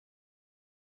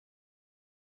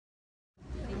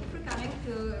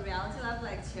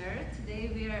lecture. Today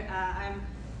I'm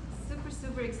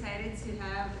super excited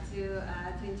to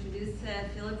introduce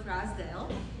Philip Rosedale.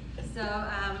 So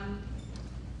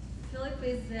Philip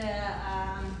is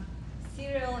a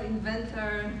serial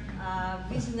inventor,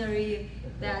 visionary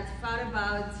that thought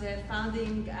about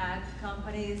founding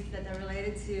companies that are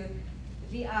related to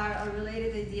VR or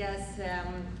related ideas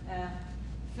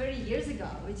 30 years ago,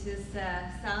 which is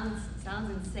sounds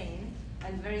insane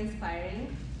and very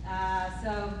inspiring.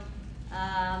 So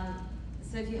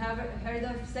if you have heard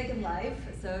of Second Life,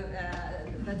 so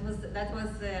that was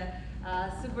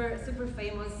super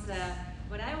famous.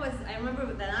 I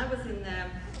remember that I was in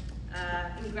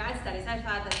grad studies, I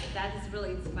thought that is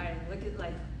really inspiring. Look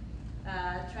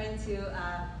at trying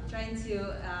to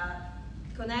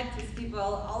connect with people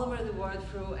all over the world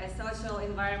through a social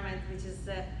environment, which is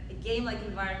a game-like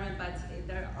environment, but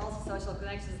there are also social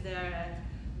connections there and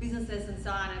businesses and so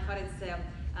on. I thought it's a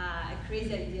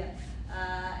crazy idea.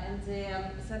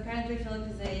 So currently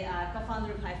Philip is a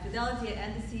co-founder of High Fidelity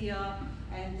and the CEO,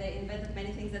 and invented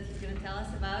many things that he's going to tell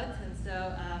us about. And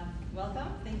so welcome.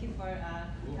 Thank you for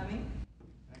coming.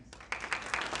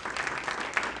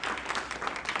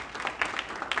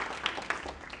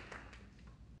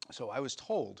 So I was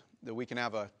told that we can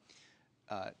have a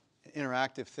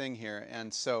interactive thing here,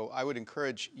 and so I would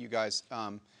encourage you guys.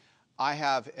 I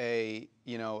have a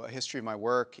history of my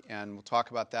work, and we'll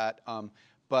talk about that.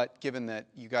 But given that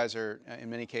you guys are, in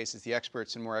many cases, the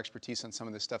experts and more expertise on some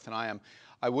of this stuff than I am,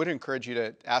 I would encourage you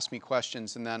to ask me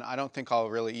questions, and then I don't think I'll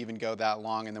really even go that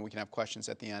long, and then we can have questions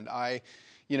at the end.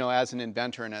 As an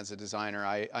inventor and as a designer,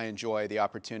 I enjoy the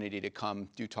opportunity to come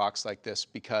do talks like this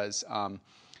because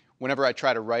whenever I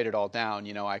try to write it all down,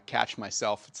 I catch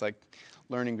myself. It's like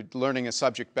learning a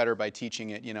subject better by teaching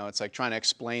it. It's like trying to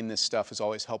explain this stuff is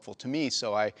always helpful to me,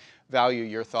 so I value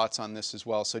your thoughts on this as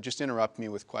well. So just interrupt me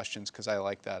with questions because I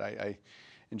like that. I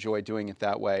enjoy doing it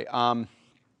that way.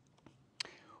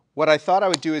 What I thought I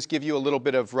would do is give you a little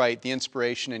bit of the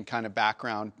inspiration and kind of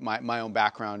background, my own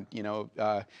background,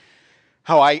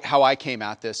 how I came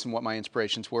at this and what my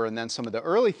inspirations were, and then some of the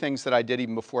early things that I did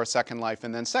even before Second Life,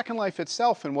 and then Second Life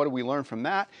itself and what did we learn from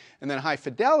that, and then High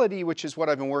Fidelity, which is what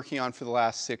I've been working on for the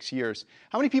last 6 years.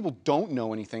 How many people don't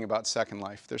know anything about Second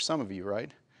Life? There's some of you,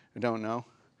 right, who don't know?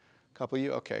 A couple of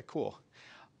you? Okay, cool.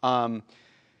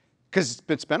 Because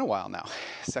it's been a while now.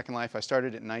 Second Life, I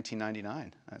started it in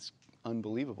 1999. That's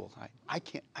unbelievable. I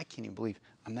can't even believe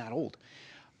I'm that old.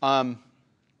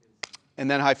 And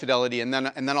then High Fidelity, and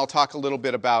then I'll talk a little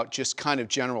bit about just kind of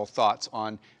general thoughts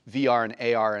on VR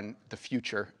and AR and the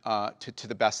future to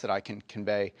the best that I can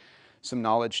convey some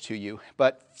knowledge to you.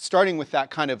 But starting with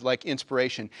that kind of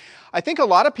inspiration, I think a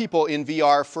lot of people in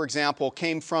VR, for example,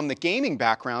 came from the gaming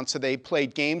background, so they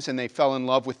played games and they fell in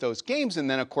love with those games, and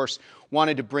then of course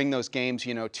wanted to bring those games,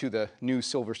 to the new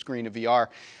silver screen of VR.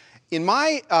 In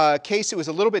my case, it was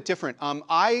a little bit different.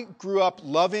 I grew up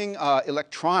loving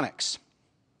electronics.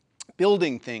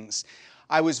 Building things.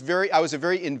 I was a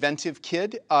very inventive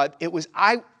kid. I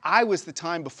was the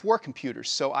time before computers,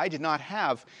 so I did not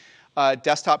have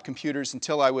desktop computers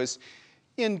until I was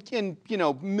in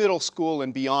middle school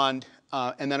and beyond.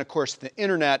 And then of course the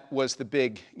internet was the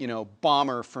big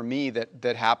bomber for me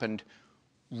that happened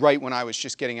right when I was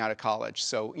just getting out of college.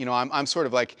 So I'm sort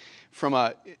of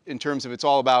in terms of it's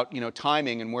all about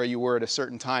timing and where you were at a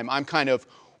certain time. I'm kind of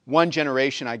one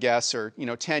generation, I guess, or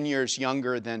 10 years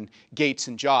younger than Gates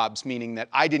and Jobs, meaning that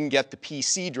I didn't get the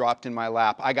PC dropped in my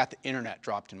lap, I got the internet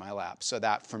dropped in my lap. So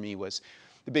that for me was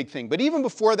the big thing. But even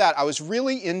before that, I was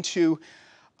really into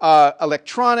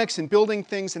electronics and building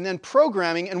things and then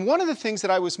programming. And one of the things that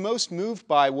I was most moved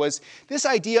by was this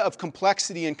idea of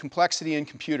complexity in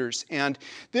computers. And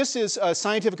this is a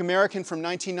Scientific American from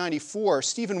 1994,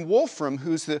 Stephen Wolfram,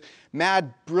 who's the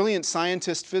mad, brilliant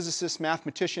scientist, physicist,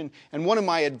 mathematician, and one of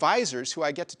my advisors who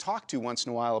I get to talk to once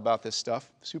in a while about this stuff,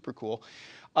 super cool,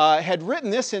 had written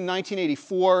this in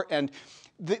 1984. And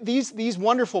these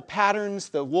wonderful patterns,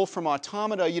 the Wolfram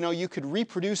automata, you could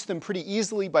reproduce them pretty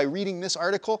easily by reading this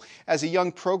article. As a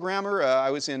young programmer,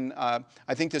 I was in, I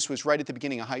think this was right at the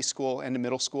beginning of high school and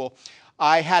middle school.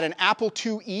 I had an Apple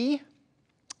IIe,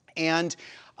 and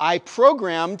I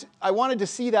wanted to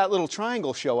see that little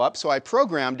triangle show up, so I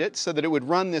programmed it so that it would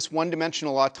run this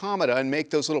one-dimensional automata and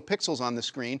make those little pixels on the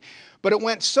screen. But it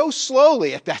went so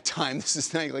slowly at that time, this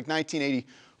is like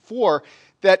 1984,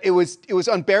 that it was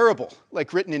unbearable,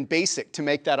 written in BASIC, to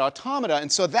make that automata.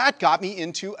 And so that got me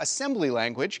into assembly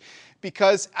language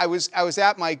because I was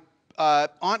at my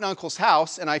aunt and uncle's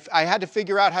house, and I had to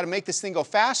figure out how to make this thing go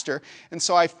faster. And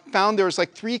so I found there was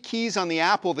like 3 keys on the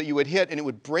Apple that you would hit, and it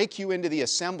would break you into the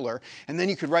assembler, and then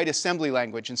you could write assembly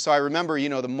language. And so I remember, you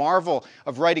know, the marvel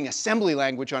of writing assembly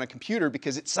language on a computer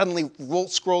because it suddenly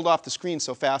scrolled off the screen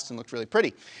so fast and looked really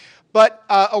pretty. But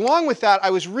along with that, I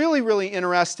was really, really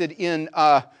interested in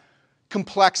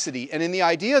complexity and in the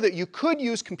idea that you could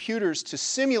use computers to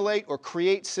simulate or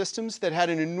create systems that had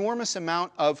an enormous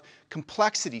amount of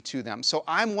complexity to them. So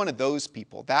I'm one of those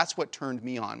people. That's what turned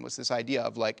me on, was this idea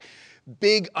of like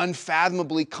big,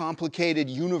 unfathomably complicated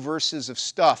universes of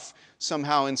stuff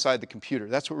somehow inside the computer.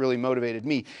 That's what really motivated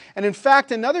me. And in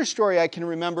fact, another story I can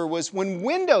remember was when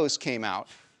Windows came out.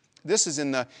 This is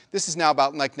now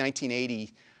about like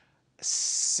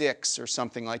 1986 or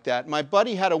something like that. My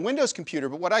buddy had a Windows computer,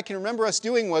 but what I can remember us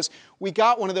doing was we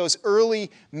got one of those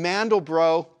early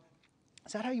Mandelbrot.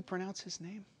 Is that how you pronounce his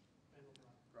name?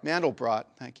 Mandelbrot,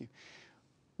 thank you.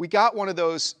 We got one of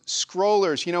those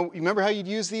scrollers. You know, you remember how you'd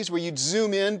use these where you'd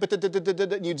zoom in,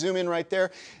 and you'd zoom in right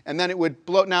there, and then it would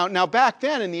blow. Now back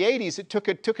then in the 80s, it took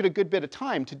it a good bit of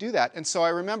time to do that. And so I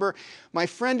remember my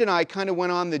friend and I kind of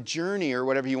went on the journey, or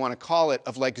whatever you want to call it,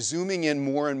 of like zooming in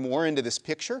more and more into this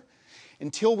picture,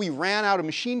 until we ran out of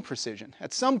machine precision.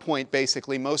 At some point,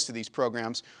 basically, most of these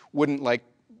programs wouldn't like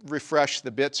refresh the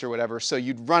bits or whatever, so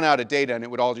you'd run out of data and it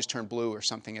would all just turn blue or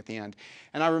something at the end.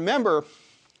 And I remember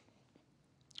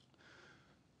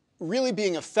really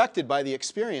being affected by the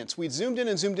experience. We'd zoomed in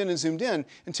and zoomed in and zoomed in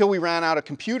until we ran out of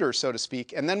computer, so to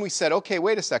speak, and then we said, okay,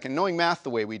 wait a second, knowing math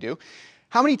the way we do,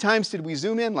 how many times did we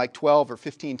zoom in? Like 12 or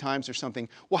 15 times or something.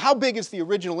 Well, how big is the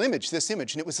original image, this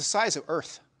image? And it was the size of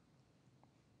Earth.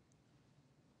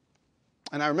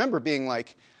 And I remember being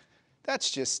like,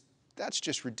 that's just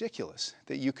ridiculous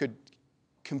that you could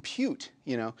compute,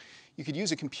 you know. You could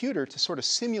use a computer to sort of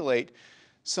simulate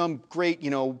some great, you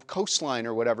know, coastline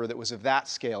or whatever that was of that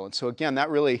scale. And so again, that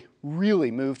really,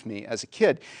 really moved me as a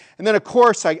kid. And then of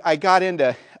course, I got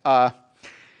into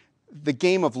the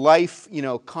game of life, you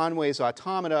know, Conway's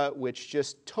Automata, which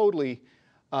just totally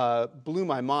blew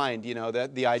my mind, you know,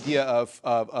 the idea of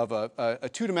a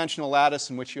two-dimensional lattice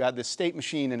in which you had this state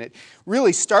machine, and it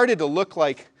really started to look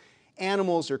like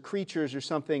animals or creatures or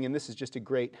something. And this is just a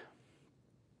great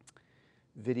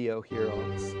video here.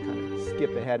 I'll just kind of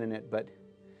skip ahead in it, but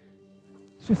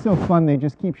it's just so fun. They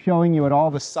just keep showing you at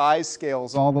all the size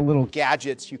scales, all the little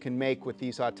gadgets you can make with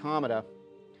these automata.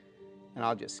 And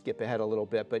I'll just skip ahead a little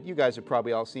bit, but you guys have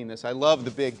probably all seen this. I love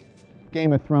the big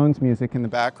Game of Thrones music in the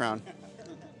background.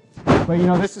 But you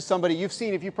know, this is somebody you've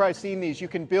probably seen these. You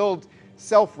can build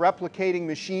self-replicating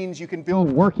machines. You can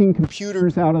build working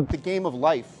computers out of the game of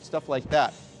life, stuff like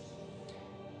that.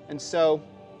 And so,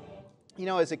 you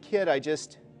know, as a kid, I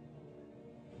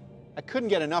couldn't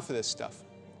get enough of this stuff.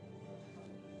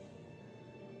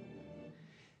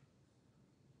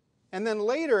 And then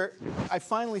later, I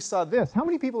finally saw this. How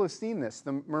many people have seen this,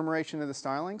 the Murmuration of the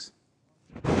Starlings?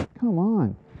 Come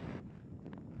on.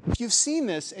 If you've seen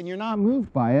this and you're not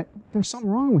moved by it, there's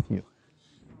something wrong with you.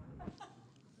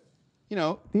 You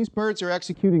know, these birds are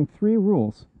executing 3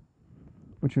 rules,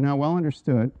 which are now well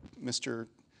understood. Mr.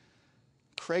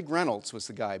 Craig Reynolds was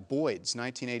the guy, Boyd's,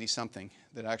 1980-something,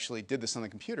 that actually did this on the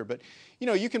computer. But, you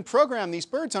know, you can program these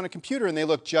birds on a computer and they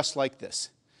look just like this.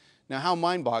 Now, how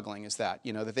mind-boggling is that,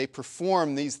 you know, that they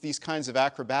perform these kinds of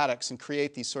acrobatics and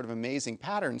create these sort of amazing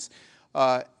patterns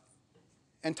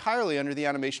entirely under the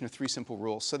animation of 3 simple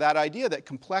rules. So that idea that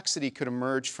complexity could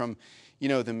emerge from, you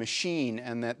know, the machine,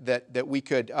 and that we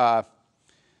could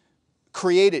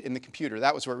create it in the computer,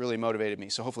 that was what really motivated me.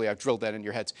 So hopefully I've drilled that into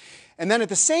your heads. And then at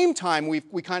the same time,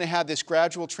 we kind of had this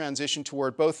gradual transition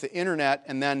toward both the internet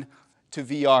and then to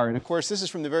VR. And of course, this is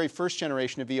from the very first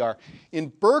generation of VR.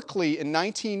 In Berkeley in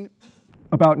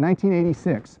about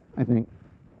 1986, I think,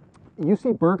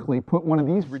 UC Berkeley put one of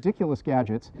these ridiculous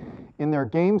gadgets in their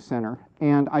game center,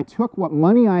 and I took what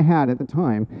money I had at the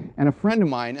time and a friend of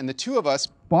mine, and the two of us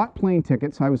bought plane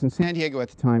tickets. I was in San Diego at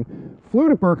the time, flew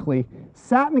to Berkeley,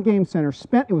 sat in the game center,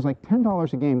 it was like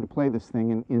 $10 a game to play this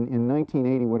thing in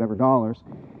 1980 whatever dollars.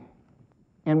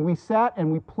 And we sat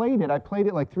and we played it. I played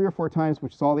it like 3 or 4 times,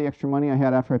 which is all the extra money I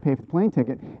had after I paid for the plane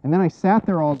ticket. And then I sat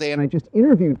there all day and I just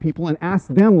interviewed people and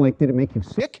asked them, like, did it make you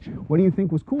sick? What do you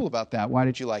think was cool about that? Why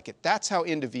did you like it? That's how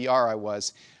into VR I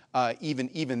was,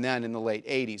 even then in the late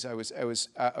 80s. I was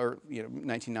or you know,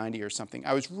 1990 or something.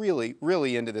 I was really,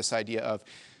 really into this idea of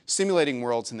simulating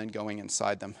worlds and then going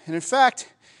inside them. And in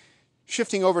fact,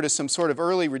 shifting over to some sort of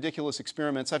early ridiculous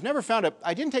experiments, I've never found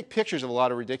I didn't take pictures of a lot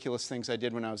of ridiculous things I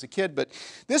did when I was a kid, but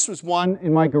this was one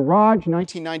in my garage,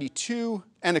 1992,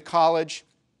 and a college.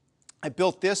 I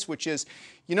built this, which is,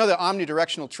 you know, the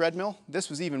omnidirectional treadmill? This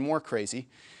was even more crazy.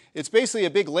 It's basically a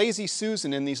big lazy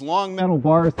Susan in these long metal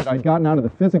bars that I'd gotten out of the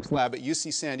physics lab at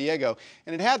UC San Diego.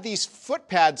 And it had these foot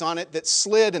pads on it that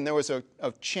slid, and there was a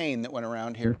chain that went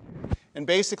around here. And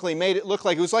basically made it look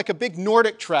like it was like a big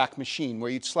Nordic track machine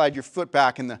where you'd slide your foot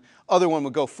back and the other one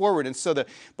would go forward. And so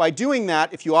by doing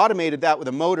that, if you automated that with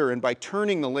a motor and by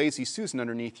turning the lazy Susan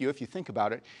underneath you, if you think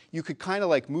about it, you could kind of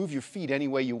like move your feet any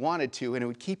way you wanted to, and it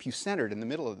would keep you centered in the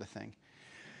middle of the thing.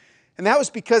 And that was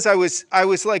because I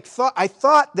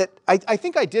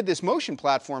think I did this motion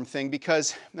platform thing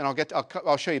because, and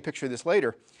I'll show you a picture of this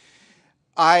later.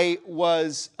 I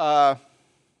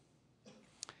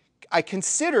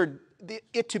considered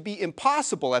it to be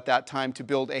impossible at that time to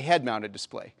build a head-mounted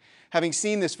display. Having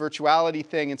seen this virtuality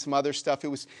thing and some other stuff,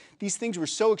 these things were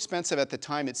so expensive at the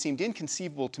time, it seemed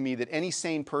inconceivable to me that any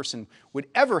sane person would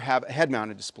ever have a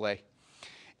head-mounted display.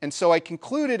 And so I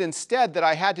concluded instead that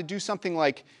I had to do something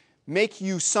like make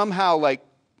you somehow like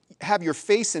have your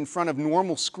face in front of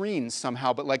normal screens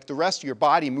somehow, but like the rest of your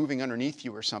body moving underneath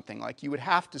you or something. Like you would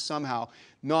have to somehow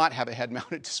not have a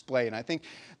head-mounted display. And I think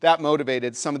that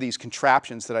motivated some of these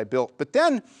contraptions that I built. But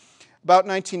then, about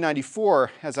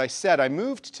 1994, as I said, I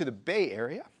moved to the Bay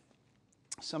Area.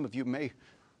 Some of you may,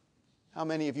 how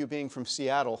many of you being from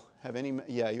Seattle have any,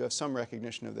 yeah, you have some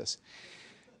recognition of this.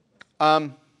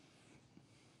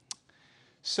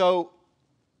 So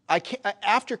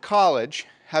after college,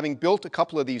 having built a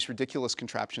couple of these ridiculous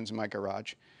contraptions in my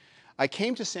garage, I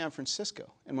came to San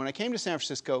Francisco. And when I came to San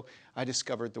Francisco, I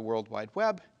discovered the World Wide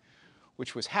Web,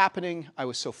 which was happening. I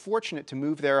was so fortunate to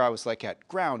move there. I was like at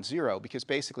ground zero because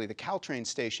basically the Caltrain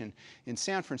station in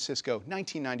San Francisco,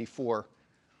 1994,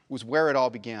 was where it all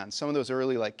began. Some of those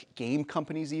early like game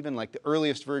companies even, like the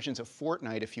earliest versions of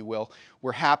Fortnite, if you will,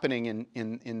 were happening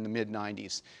in the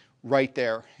mid-90s. Right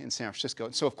there in San Francisco.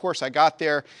 And so, of course, I got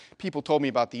there. People told me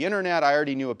about the internet. I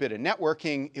already knew a bit of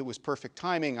networking. It was perfect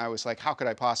timing. I was like, how could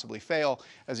I possibly fail?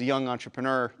 As a young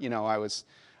entrepreneur, you know, I was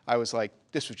like,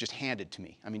 this was just handed to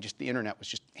me. I mean, just the internet was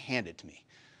just handed to me,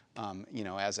 you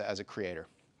know, as a creator.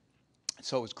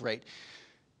 So it was great.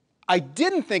 I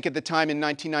didn't think at the time in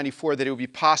 1994 that it would be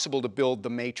possible to build the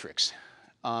Matrix.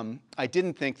 I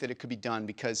didn't think that it could be done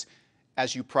because,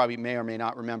 as you probably may or may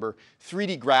not remember,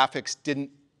 3D graphics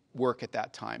didn't work at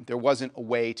that time. There wasn't a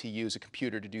way to use a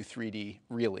computer to do 3D,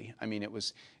 really. I mean, it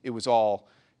was all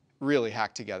really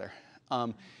hacked together.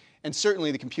 And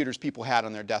certainly the computers people had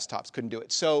on their desktops couldn't do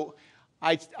it. So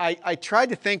I tried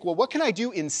to think, well, what can I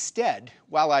do instead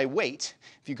while I wait?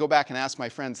 If you go back and ask my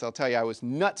friends, they'll tell you I was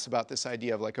nuts about this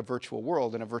idea of like a virtual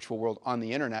world and a virtual world on the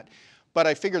internet. But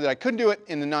I figured that I couldn't do it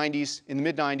in the 90s, in the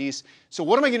mid-90s. So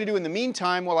what am I going to do in the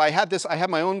meantime? Well, I had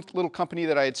my own little company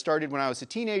that I had started when I was a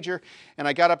teenager, and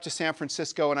I got up to San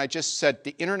Francisco, and I just said,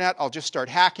 the internet, I'll just start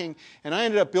hacking. And I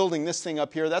ended up building this thing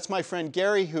up here. That's my friend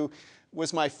Gary, who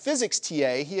was my physics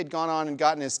TA. He had gone on and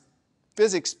gotten his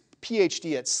physics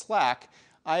PhD at SLAC.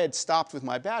 I had stopped with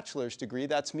my bachelor's degree.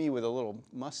 That's me with a little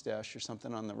mustache or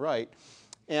something on the right.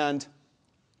 And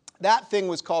that thing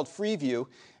was called Freeview.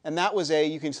 And that was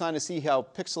you can kind of see how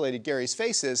pixelated Gary's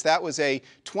face is. That was a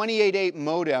 28.8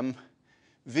 modem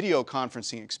video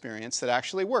conferencing experience that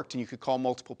actually worked. And you could call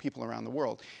multiple people around the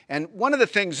world. And one of the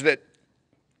things that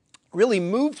really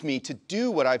moved me to do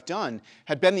what I've done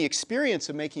had been the experience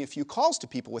of making a few calls to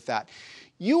people with that.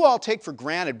 You all take for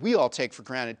granted, we all take for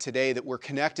granted today that we're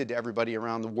connected to everybody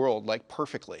around the world, like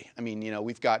perfectly. I mean, you know,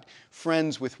 we've got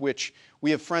friends with which,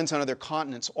 we have friends on other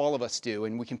continents, all of us do,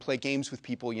 and we can play games with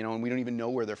people, you know, and we don't even know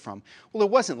where they're from. Well, it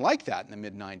wasn't like that in the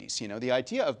mid-90s, you know. The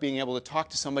idea of being able to talk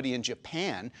to somebody in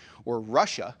Japan or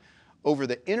Russia over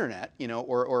the internet, you know,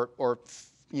 or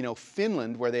you know,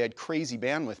 Finland, where they had crazy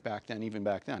bandwidth back then, even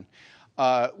back then,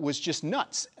 was just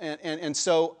nuts. And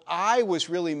so I was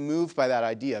really moved by that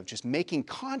idea of just making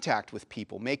contact with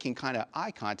people, making kind of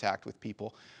eye contact with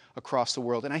people across the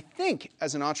world. And I think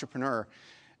as an entrepreneur,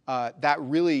 that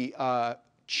really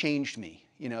changed me.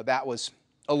 You know, that was,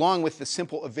 along with the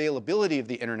simple availability of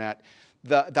the internet,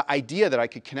 the idea that I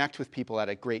could connect with people at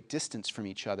a great distance from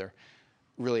each other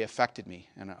really affected me.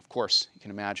 And of course, you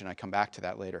can imagine I come back to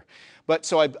that later. But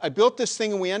so I built this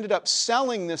thing, and we ended up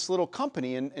selling this little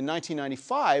company in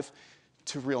 1995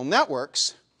 to Real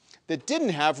Networks that didn't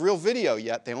have real video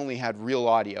yet. They only had real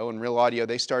audio. And real audio,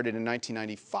 they started in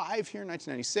 1995 here,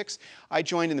 1996. I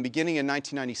joined in the beginning in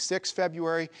 1996,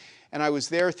 February. And I was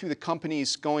there through the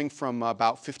companies going from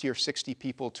about 50 or 60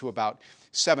 people to about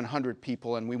 700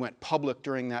 people, and we went public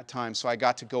during that time, so I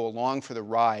got to go along for the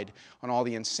ride on all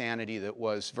the insanity that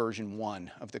was version 1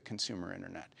 of the consumer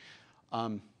internet.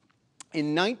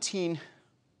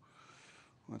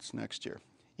 What's next year?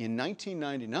 in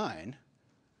 1999,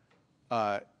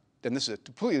 and this is a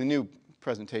completely new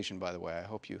presentation, by the way. I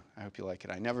hope you like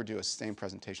it. I never do a same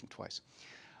presentation twice.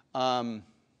 But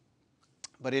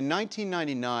in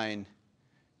 1999,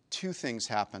 two things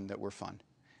happened that were fun.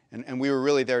 And we were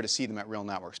really there to see them at Real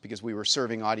Networks because we were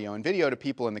serving audio and video to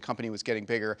people and the company was getting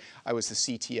bigger. I was the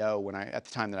CTO at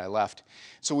the time that I left.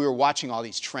 So we were watching all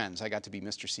these trends. I got to be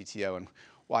Mr. CTO and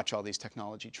watch all these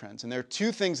technology trends. And there are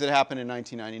two things that happened in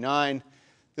 1999.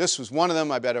 This was one of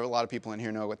them. I bet a lot of people in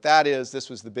here know what that is. This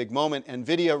was the big moment.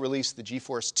 NVIDIA released the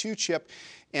GeForce 2 chip,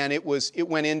 and it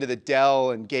went into the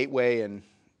Dell and Gateway and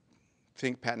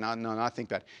ThinkPad. Not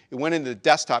ThinkPad. It went into the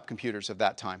desktop computers of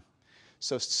that time.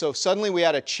 So suddenly we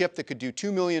had a chip that could do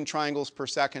 2 million triangles per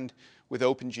second with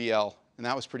OpenGL, and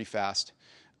that was pretty fast.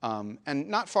 And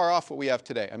not far off what we have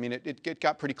today. I mean, it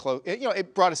got pretty close.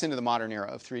 It brought us into the modern era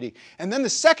of 3D. And then the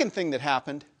second thing that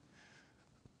happened,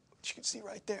 which you can see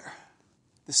right there,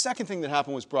 the second thing that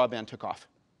happened was broadband took off.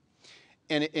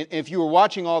 And if you were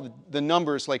watching all the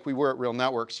numbers like we were at Real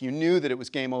Networks, you knew that it was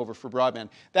game over for broadband.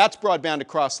 That's broadband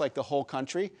across like the whole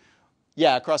country.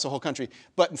 Yeah, across the whole country.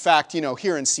 But in fact,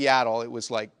 here in Seattle, it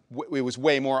was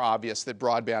way more obvious that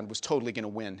broadband was totally going to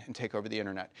win and take over the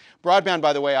internet. Broadband,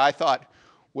 by the way, I thought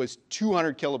was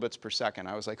 200 kilobits per second.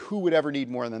 I was like, who would ever need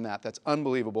more than that? That's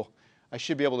unbelievable. I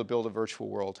should be able to build a virtual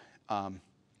world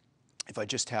if I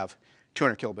just have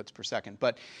 200 kilobits per second.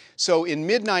 But so in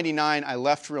mid-99, I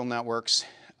left Real Networks,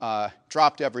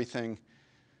 dropped everything,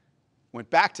 went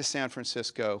back to San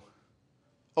Francisco,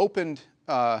 opened,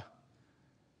 got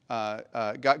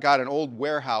an old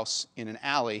warehouse in an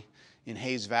alley in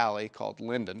Hayes Valley called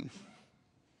Linden.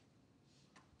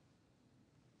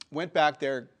 Went back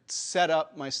there, set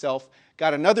up myself,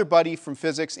 got another buddy from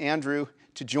physics, Andrew,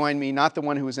 to join me, not the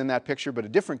one who was in that picture, but a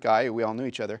different guy. We all knew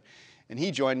each other. And he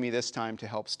joined me this time to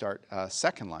help start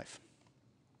Second Life.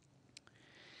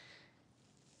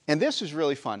 And this was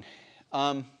really fun.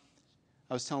 I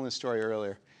was telling this story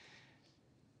earlier.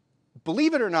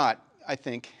 Believe it or not, I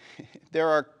think, there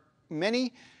are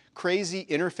many crazy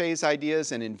interface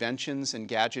ideas and inventions and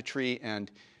gadgetry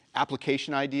and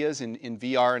application ideas in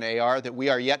VR and AR that we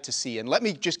are yet to see. And let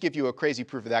me just give you a crazy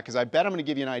proof of that, because I bet I'm going to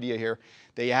give you an idea here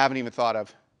that you haven't even thought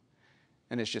of,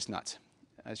 and it's just nuts.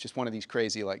 It's just one of these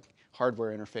crazy, like,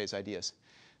 hardware interface ideas.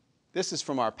 This is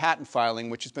from our patent filing,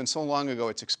 which has been so long ago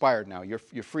it's expired now. You're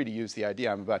free to use the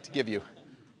idea I'm about to give you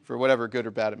for whatever good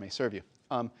or bad it may serve you.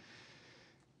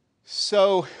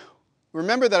 So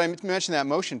remember that I mentioned that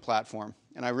motion platform,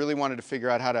 and I really wanted to figure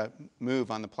out how to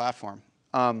move on the platform.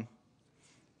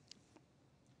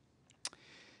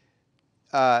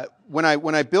 When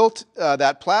I built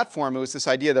that platform, it was this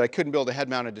idea that I couldn't build a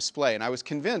head-mounted display. And I was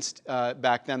convinced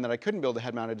back then that I couldn't build a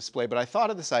head-mounted display, but I thought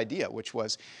of this idea, which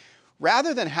was,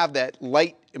 rather than have that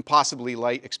light, impossibly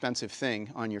light, expensive thing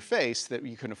on your face that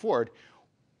you couldn't afford,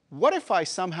 what if I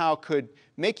somehow could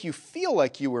make you feel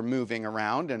like you were moving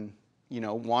around and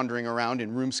wandering around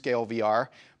in room-scale VR,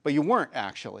 but you weren't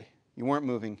actually. You weren't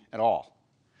moving at all.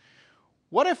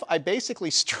 What if I basically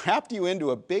strapped you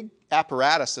into a big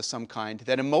apparatus of some kind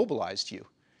that immobilized you?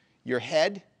 Your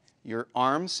head, your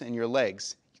arms, and your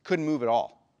legs. You couldn't move at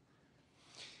all.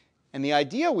 And the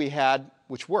idea we had,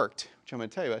 which worked, which I'm going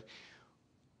to tell you about,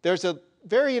 there's a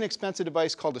very inexpensive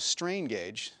device called a strain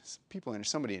gauge.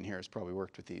 Somebody in here has probably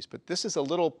worked with these, but this is a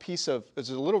little there's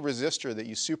a little resistor that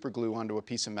you super glue onto a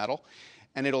piece of metal,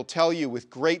 and it'll tell you with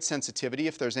great sensitivity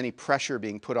if there's any pressure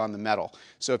being put on the metal.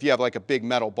 So if you have like a big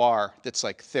metal bar that's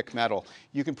like thick metal,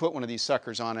 you can put one of these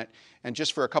suckers on it, and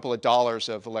just for a couple of dollars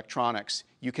of electronics,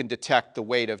 you can detect the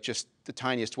weight of just the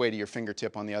tiniest weight of your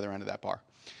fingertip on the other end of that bar.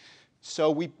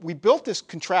 So we built this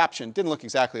contraption. It didn't look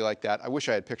exactly like that. I wish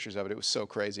I had pictures of it. It was so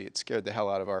crazy. It scared the hell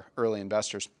out of our early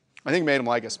investors. I think it made them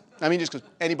like us. I mean, just because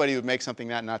anybody would make something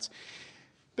that nuts.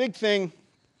 Big thing,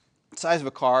 size of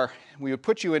a car. We would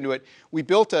put you into it. We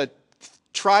built a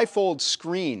tri-fold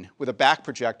screen with a back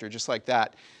projector just like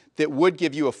that would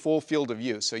give you a full field of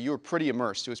view. So you were pretty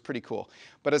immersed. It was pretty cool.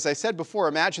 But as I said before,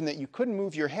 imagine that you couldn't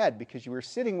move your head because you were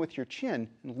sitting with your chin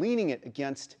and leaning it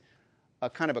against a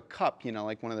kind of a cup,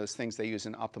 like one of those things they use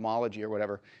in ophthalmology or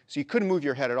whatever. So you couldn't move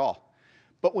your head at all.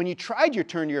 But when you tried to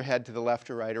turn your head to the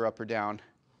left or right or up or down,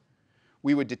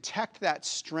 we would detect that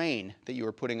strain that you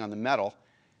were putting on the metal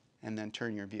and then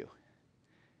turn your view.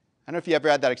 I don't know if you ever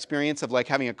had that experience of like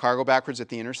having a car go backwards at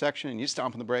the intersection and you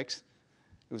stomp on the brakes.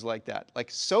 It was like that. Like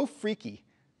so freaky.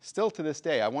 Still to this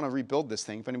day, I want to rebuild this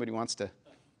thing. If anybody wants to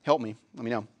help me, let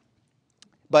me know.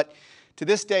 But to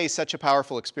this day, such a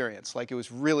powerful experience. Like, it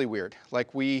was really weird.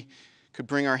 Like, we could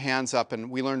bring our hands up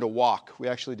and we learned to walk. We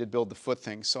actually did build the foot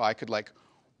thing, so I could like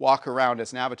walk around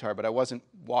as an avatar, but I wasn't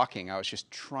walking. I was just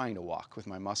trying to walk with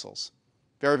my muscles.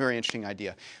 Very, very interesting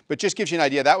idea. But just gives you an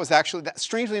idea. That was actually,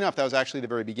 strangely enough, that was actually the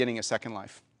very beginning of Second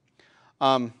Life.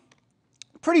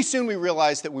 Pretty soon we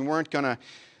realized that we weren't going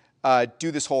to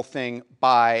do this whole thing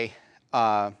by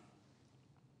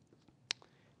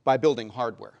building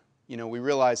hardware. You know, we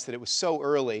realized that it was so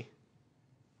early.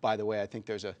 By the way, I think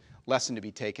there's a lesson to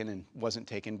be taken and wasn't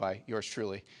taken by yours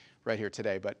truly right here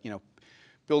today. But, you know,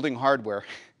 building hardware,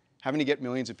 having to get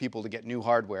millions of people to get new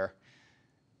hardware,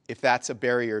 if that's a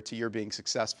barrier to your being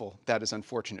successful, that is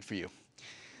unfortunate for you.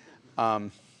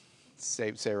 Say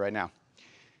it right now.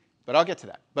 But I'll get to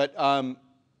that. But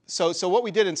so what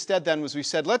we did instead then was we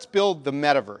said, let's build the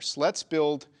metaverse. Let's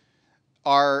build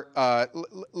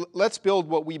let's build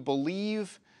what we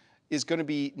believe is going to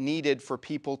be needed for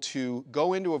people to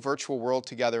go into a virtual world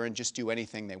together and just do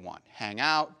anything they want. Hang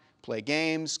out, play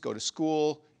games, go to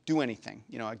school, do anything.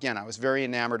 You know, again, I was very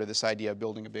enamored of this idea of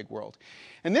building a big world.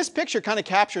 And this picture kind of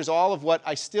captures all of what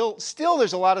I still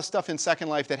there's a lot of stuff in Second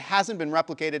Life that hasn't been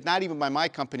replicated, not even by my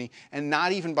company and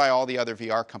not even by all the other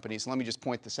VR companies. Let me just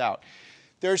point this out.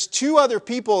 There's two other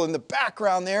people in the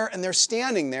background there, and they're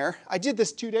standing there. I did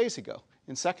this 2 days ago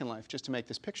in Second Life just to make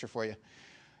this picture for you.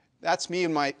 That's me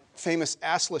and my famous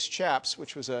assless chaps,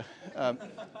 which was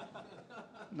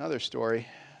another story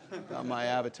about my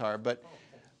avatar. But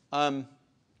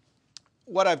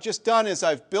what I've just done is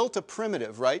I've built a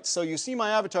primitive, right? So you see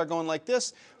my avatar going like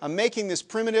this. I'm making this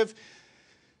primitive.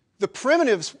 The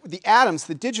primitives, the atoms,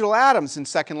 the digital atoms in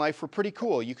Second Life were pretty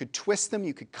cool. You could twist them,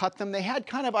 you could cut them. They had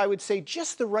kind of, I would say,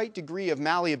 just the right degree of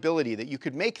malleability that you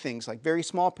could make things like very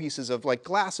small pieces of like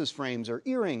glasses frames or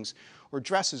earrings or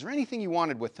dresses or anything you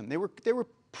wanted with them. They were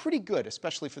pretty good,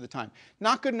 especially for the time.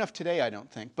 Not good enough today, I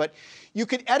don't think. But you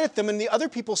could edit them, and the other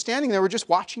people standing there were just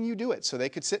watching you do it. So they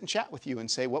could sit and chat with you and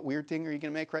say, what weird thing are you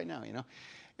going to make right now, you know?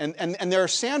 And there are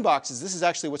sandboxes. This is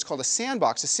actually what's called a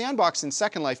sandbox. A sandbox in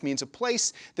Second Life means a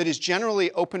place that is generally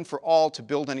open for all to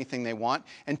build anything they want.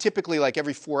 And typically, like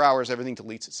every 4 hours, everything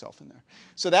deletes itself in there.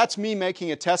 So that's me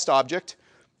making a test object.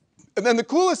 And then the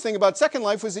coolest thing about Second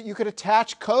Life was that you could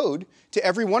attach code to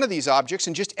every one of these objects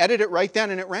and just edit it right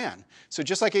then, and it ran. So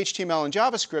just like HTML and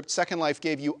JavaScript, Second Life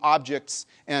gave you objects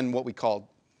and what we called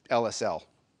LSL.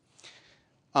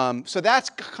 So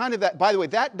that's kind of that. By the way,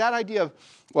 that idea of,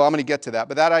 well, I'm going to get to that,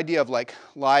 but that idea of like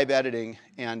live editing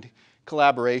and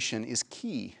collaboration is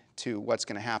key to what's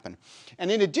going to happen.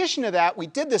 And in addition to that, we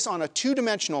did this on a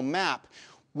two-dimensional map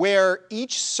where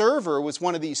each server was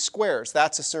one of these squares.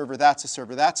 That's a server, that's a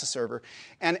server, that's a server.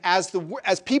 And as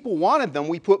people wanted them,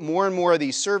 we put more and more of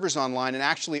these servers online and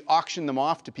actually auctioned them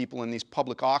off to people in these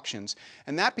public auctions.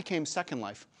 And that became Second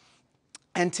Life.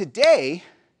 And today,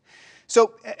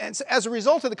 so as a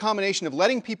result of the combination of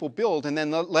letting people build and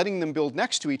then letting them build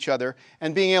next to each other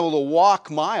and being able to walk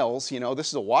miles, you know, this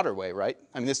is a waterway, right?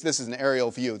 I mean, this is an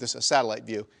aerial view. This is a satellite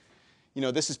view. You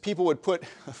know, this is people would put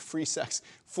free sex,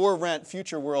 for rent,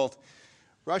 future world,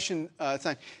 Russian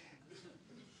thing.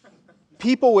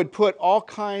 People would put all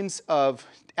kinds of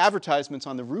advertisements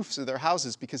on the roofs of their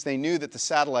houses because they knew that the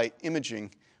satellite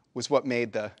imaging was what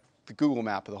made the Google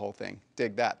map of the whole thing.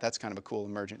 Dig that. That's kind of a cool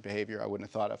emergent behavior I wouldn't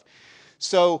have thought of.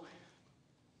 So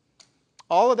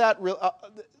all of that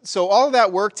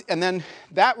worked, and then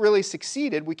that really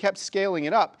succeeded. We kept scaling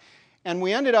it up. And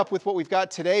we ended up with what we've got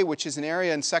today, which is an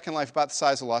area in Second Life about the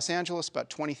size of Los Angeles,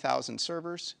 about 20,000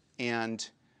 servers, and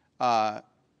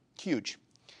huge.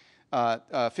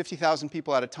 50,000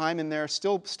 people at a time in there,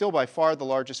 still by far the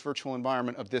largest virtual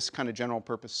environment of this kind of general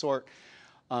purpose sort,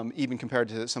 even compared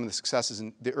to some of the successes,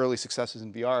 the early successes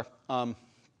in VR.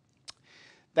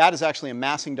 That is actually a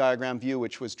massing diagram view,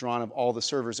 which was drawn of all the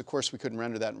servers. Of course, we couldn't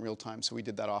render that in real time, so we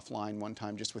did that offline one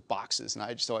time just with boxes. And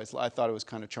I thought it was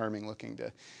kind of charming looking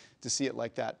to see it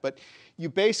like that. But you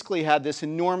basically had this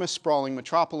enormous sprawling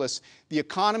metropolis. The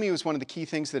economy was one of the key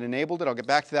things that enabled it. I'll get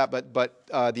back to that.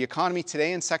 But the economy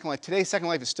today in Second Life, today Second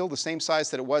Life is still the same size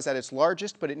that it was at its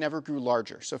largest, but it never grew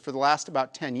larger. So for the last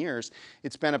about 10 years,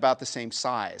 it's been about the same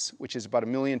size, which is about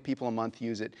 1 million people a month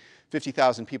use it,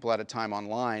 50,000 people at a time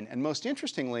online. And most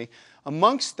interestingly,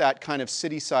 amongst that kind of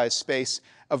city-sized space,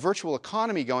 a virtual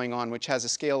economy going on which has a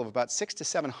scale of about $600 to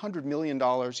 $700 million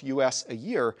US a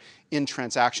year in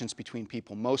transactions between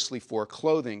people, mostly for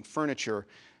clothing, furniture,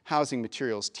 housing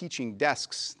materials, teaching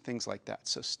desks, things like that.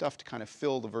 So stuff to kind of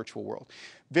fill the virtual world.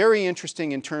 Very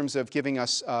interesting in terms of giving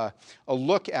us a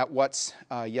look at what's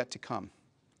yet to come.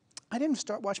 I didn't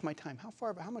watch my time.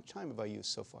 How much time have I used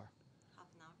so far? Half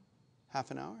an hour.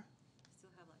 Half an hour? Still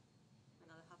have like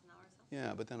another half an hour or so.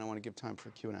 Yeah, but then I want to give time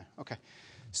for Q&A. Okay.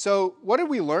 So what did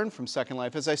we learn from Second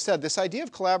Life? As I said, this idea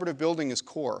of collaborative building is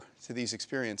core to these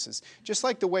experiences. Just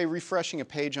like the way refreshing a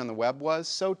page on the web was,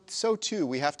 so too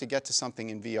we have to get to something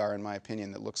in VR, in my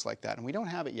opinion, that looks like that. And we don't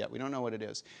have it yet. We don't know what it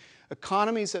is.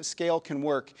 Economies of scale can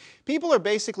work. People are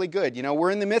basically good. You know,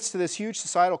 we're in the midst of this huge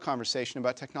societal conversation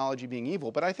about technology being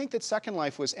evil, but I think that Second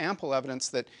Life was ample evidence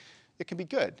that it can be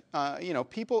good. You know,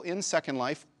 people in Second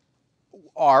Life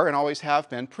are, and always have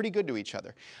been, pretty good to each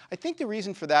other. I think the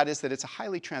reason for that is that it's a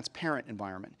highly transparent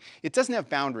environment. It doesn't have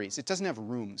boundaries. It doesn't have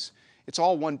rooms. It's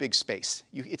all one big space.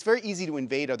 It's very easy to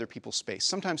invade other people's space,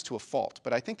 sometimes to a fault,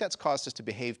 but I think that's caused us to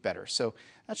behave better. So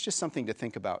that's just something to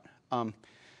think about.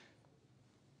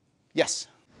 Yes?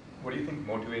 What do you think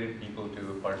motivated people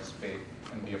to participate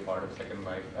and be a part of Second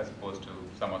Life as opposed to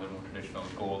some other more traditional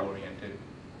goal-oriented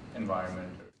environment?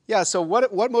 Yeah, so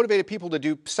what motivated people to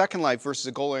do Second Life versus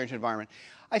a goal-oriented environment?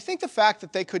 I think the fact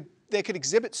that they could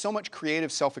exhibit so much creative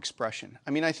self-expression.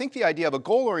 I mean, I think the idea of a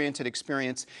goal-oriented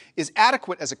experience is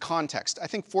adequate as a context. I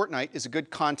think Fortnite is a good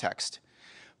context.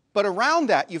 But around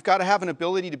that, you've got to have an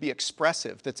ability to be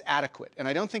expressive that's adequate. And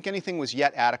I don't think anything was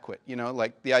yet adequate. You know,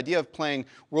 like the idea of playing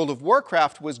World of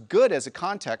Warcraft was good as a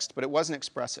context, but it wasn't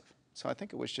expressive. So I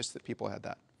think it was just that people had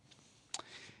that.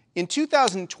 In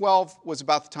 2012 was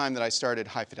about the time that I started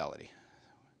High Fidelity.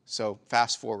 So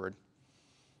fast forward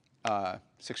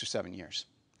 6 or 7 years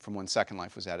from when Second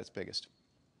Life was at its biggest.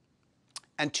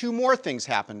 And two more things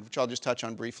happened, which I'll just touch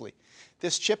on briefly.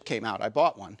 This chip came out. I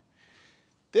bought one.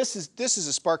 This is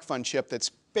a SparkFun chip that's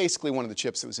basically one of the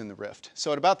chips that was in the Rift.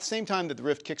 So at about the same time that the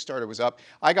Rift Kickstarter was up,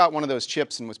 I got one of those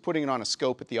chips and was putting it on a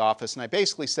scope at the office. And I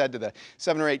basically said to the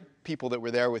 7 or 8 people that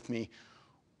were there with me,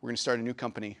 we're going to start a new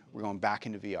company. We're going back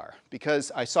into VR.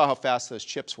 Because I saw how fast those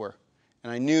chips were.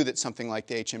 And I knew that something like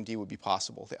the HMD would be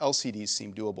possible. The LCDs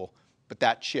seemed doable. But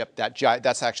that chip,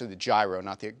 that's actually the gyro,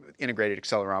 not the integrated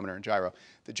accelerometer and gyro.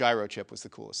 The gyro chip was the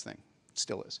coolest thing. It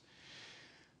still is.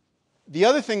 The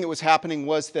other thing that was happening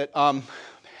was that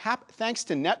thanks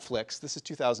to Netflix, this is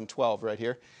 2012 right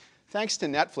here, thanks to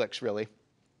Netflix really,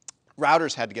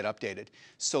 routers had to get updated.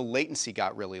 So latency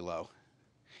got really low.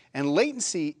 And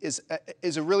latency is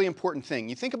a really important thing.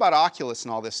 You think about Oculus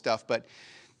and all this stuff, but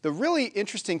the really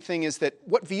interesting thing is that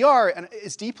what VR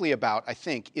is deeply about, I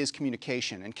think, is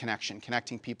communication and connection,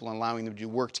 connecting people and allowing them to do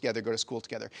work together, go to school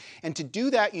together. And to do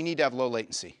that, you need to have low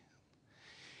latency.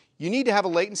 You need to have a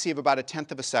latency of about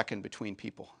 1/10 of a second between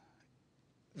people.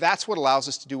 That's what allows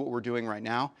us to do what we're doing right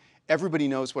now. Everybody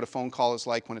knows what a phone call is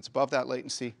like when it's above that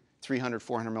latency, 300,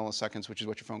 400 milliseconds, which is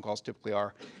what your phone calls typically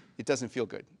are. It doesn't feel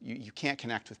good. You can't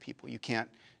connect with people. You can't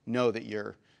know that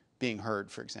you're being heard,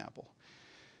 for example.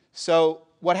 So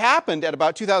what happened at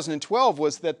about 2012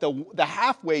 was that the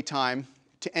halfway time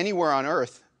to anywhere on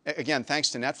Earth, again, thanks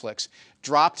to Netflix,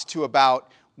 dropped to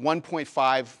about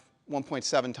 1.5,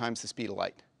 1.7 times the speed of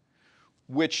light,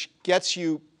 which gets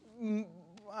you,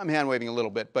 I'm hand-waving a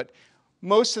little bit, but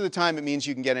most of the time it means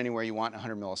you can get anywhere you want in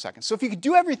 100 milliseconds. So if you could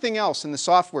do everything else in the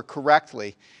software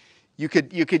correctly, you could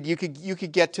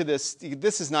get to this.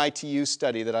 This is an ITU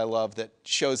study that I love that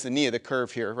shows the knee of the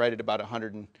curve here, right at about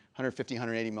 150,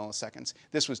 180 milliseconds.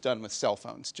 This was done with cell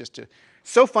phones.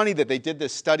 So funny that they did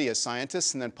this study as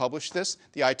scientists and then published this,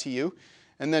 the ITU,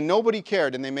 and then nobody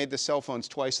cared and they made the cell phones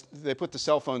twice. They put the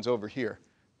cell phones over here.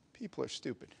 People are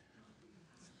stupid.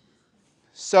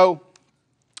 So,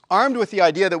 armed with the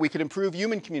idea that we could improve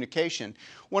human communication,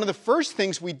 one of the first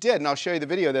things we did, and I'll show you the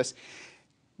video of this,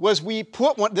 was we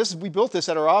built this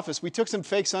at our office. We took some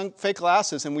fake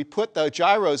glasses and we put the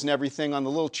gyros and everything on the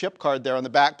little chip card there on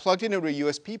the back, plugged it into a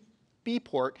USB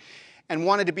port, and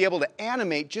wanted to be able to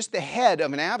animate just the head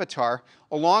of an avatar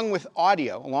along with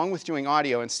audio, along with doing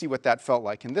audio, and see what that felt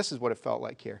like. And this is what it felt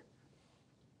like here.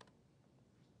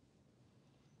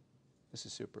 This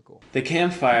is super cool. The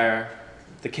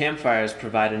campfires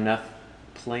provide enough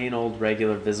plain old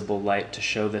regular visible light to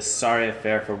show this sorry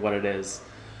affair for what it is.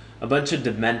 A bunch of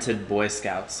demented Boy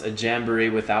Scouts, a jamboree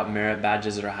without merit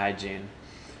badges or hygiene.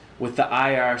 With the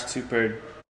IR super...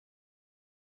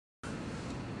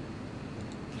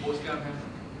 Boy Scout man?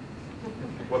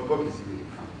 What book is he reading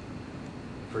from?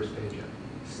 First page of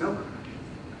Snow Crash.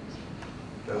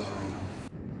 That's what I know.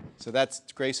 So that's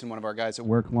Grayson, one of our guys at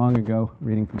work long ago,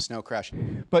 reading from Snow Crash.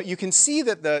 But you can see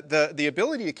that the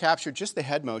ability to capture just the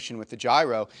head motion with the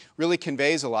gyro really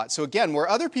conveys a lot. So again, where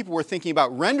other people were thinking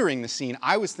about rendering the scene,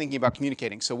 I was thinking about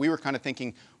communicating. So we were kind of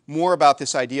thinking more about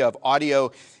this idea of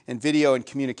audio and video and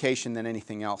communication than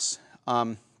anything else.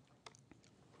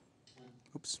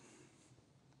 Oops.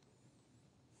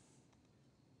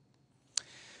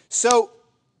 So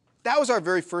that was our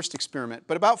very first experiment.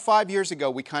 But about 5 years ago,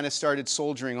 we kind of started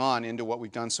soldiering on into what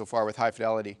we've done so far with High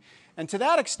Fidelity. And to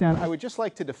that extent, I would just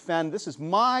like to defend, this is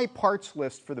my parts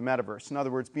list for the metaverse. In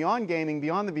other words, beyond gaming,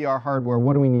 beyond the VR hardware,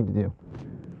 what do we need to do?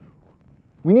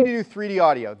 We need to do 3D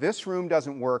audio. This room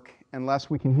doesn't work unless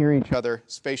we can hear each other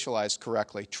spatialized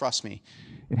correctly. Trust me,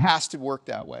 it has to work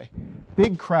that way.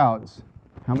 Big crowds.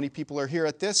 How many people are here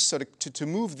at this? So to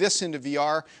move this into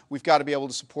VR, we've got to be able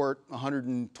to support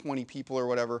 120 people or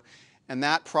whatever. And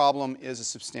that problem is a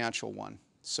substantial one.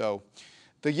 So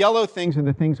the yellow things are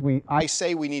the things I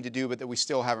say we need to do, but that we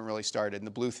still haven't really started. And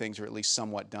the blue things are at least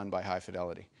somewhat done by High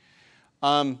Fidelity.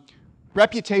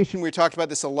 Reputation, we talked about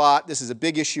this a lot. This is a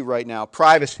big issue right now.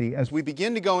 Privacy. As we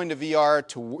begin to go into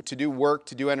VR to do work,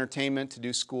 to do entertainment, to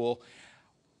do school,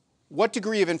 what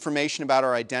degree of information about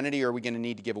our identity are we going to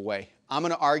need to give away? I'm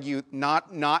going to argue not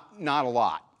a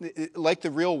lot. Like the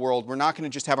real world, we're not going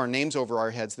to just have our names over our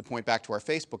heads that point back to our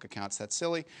Facebook accounts. That's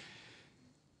silly.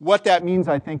 What that means,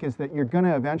 I think, is that you're going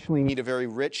to eventually need a very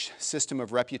rich system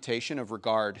of reputation, of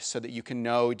regard, so that you can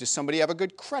know, does somebody have a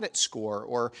good credit score?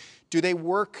 Or do they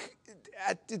work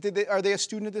are they a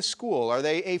student of this school? Are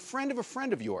they a friend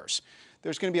of yours?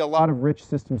 There's going to be a lot of rich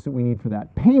systems that we need for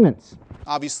that. Payments.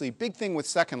 Obviously, big thing with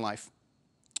Second Life.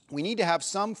 We need to have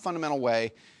some fundamental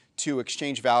way to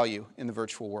exchange value in the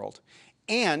virtual world.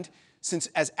 And since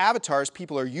as avatars,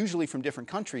 people are usually from different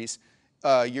countries,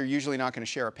 you're usually not going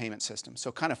to share a payment system.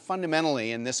 So kind of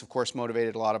fundamentally, and this of course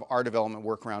motivated a lot of our development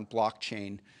work around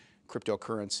blockchain,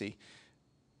 cryptocurrency.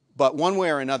 But one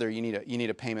way or another, you need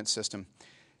a payment system.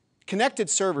 Connected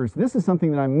servers. This is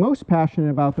something that I'm most passionate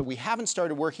about that we haven't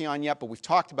started working on yet, but we've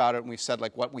talked about it and we've said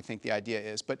like what we think the idea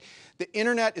is. But the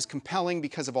internet is compelling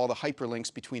because of all the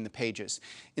hyperlinks between the pages.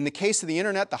 In the case of the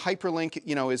internet, the hyperlink,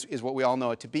 is what we all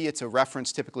know it to be. It's a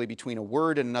reference typically between a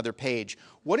word and another page.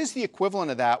 What is the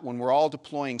equivalent of that when we're all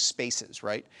deploying spaces,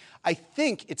 right? I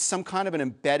think it's some kind of an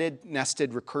embedded,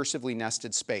 nested, recursively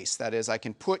nested space. That is, I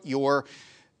can put your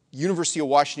University of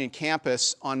Washington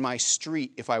campus on my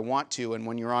street if I want to, and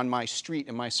when you're on my street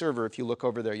in my server, if you look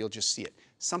over there, you'll just see it.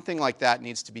 Something like that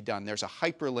needs to be done. There's a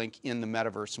hyperlink in the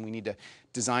metaverse, and we need to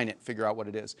design it, figure out what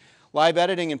it is. Live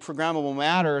editing and programmable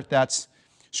matter, that's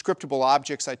scriptable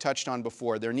objects I touched on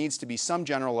before. There needs to be some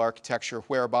general architecture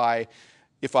whereby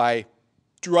if I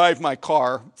drive my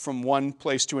car from one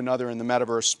place to another in the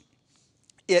metaverse,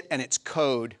 it and its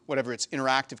code, whatever its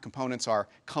interactive components are,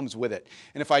 comes with it.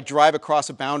 And if I drive across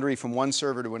a boundary from one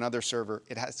server to another server,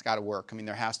 it's got to work. I mean,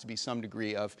 there has to be some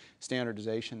degree of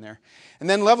standardization there. And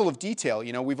then level of detail.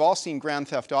 We've all seen Grand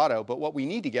Theft Auto, but what we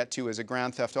need to get to is a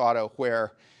Grand Theft Auto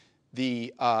where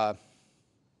the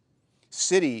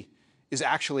city is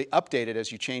actually updated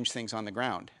as you change things on the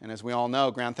ground. And as we all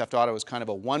know, Grand Theft Auto is kind of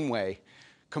a one-way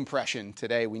compression.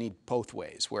 Today, we need both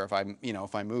ways, where if I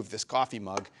move this coffee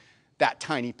mug, that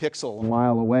tiny pixel a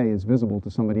mile away is visible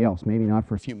to somebody else. Maybe not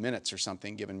for a few minutes or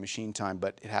something, given machine time,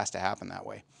 but it has to happen that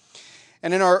way.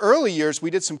 And in our early years,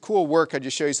 we did some cool work. I'll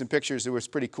just show you some pictures that was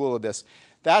pretty cool of this.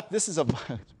 This is a,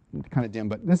 kind of dim,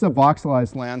 but this is a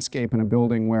voxelized landscape in a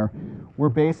building where we're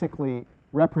basically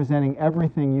representing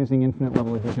everything using infinite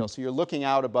level of detail. So you're looking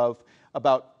out above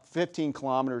about 15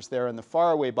 kilometers there, and the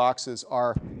faraway boxes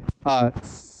are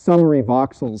summary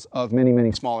voxels of many,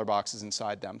 many smaller boxes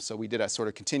inside them. So we did a sort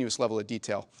of continuous level of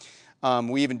detail.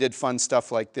 We even did fun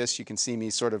stuff like this. You can see me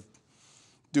sort of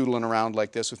doodling around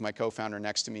like this with my co-founder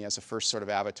next to me as a first sort of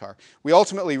avatar. We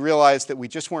ultimately realized that we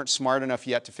just weren't smart enough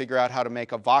yet to figure out how to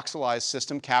make a voxelized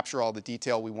system capture all the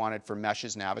detail we wanted for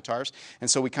meshes and avatars. And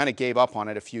so we kind of gave up on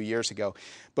it a few years ago.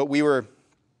 But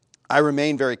I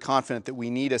remain very confident that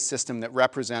we need a system that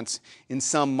represents in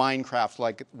some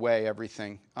Minecraft-like way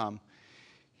everything.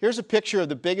 Here's a picture of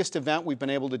the biggest event we've been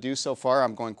able to do so far.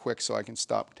 I'm going quick so I can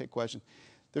stop and take questions.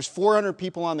 There's 400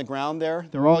 people on the ground there.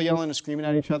 They're all yelling and screaming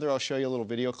at each other. I'll show you a little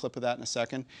video clip of that in a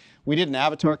second. We did an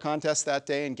avatar contest that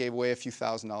day and gave away a few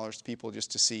 $1,000s to people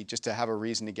just to have a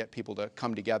reason to get people to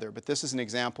come together. But this is an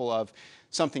example of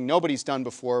something nobody's done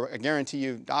before. I guarantee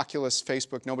you, Oculus,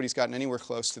 Facebook, nobody's gotten anywhere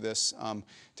close to this,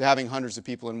 to having hundreds of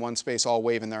people in one space all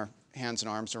waving their hands and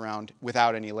arms around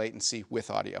without any latency with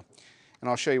audio. And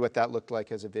I'll show you what that looked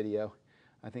like as a video.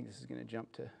 I think this is going to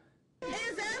jump to... Is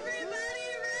everybody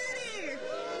ready?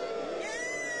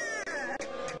 Yeah!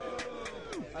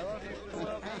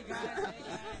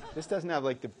 This doesn't have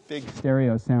like the big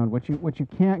stereo sound. What you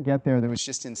can't get there that was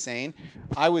just insane.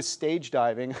 I was stage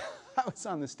diving. I was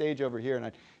on the stage over here and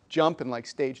I'd jump and like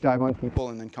stage dive on people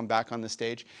and then come back on the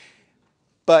stage.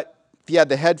 But if you had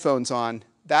the headphones on,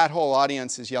 that whole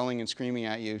audience is yelling and screaming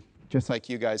at you just like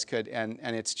you guys could, and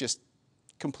it's just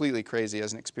completely crazy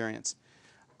as an experience.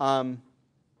 A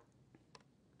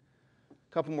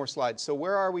couple more slides. So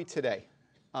where are we today?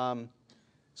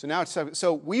 So So now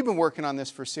so we've been working on this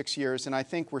for 6 years, and I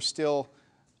think we're still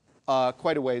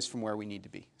quite a ways from where we need to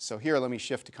be. So here, let me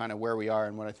shift to kind of where we are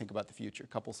and what I think about the future. A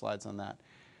couple slides on that.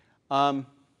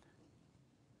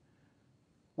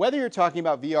 Whether you're talking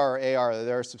about VR or AR,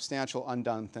 there are substantial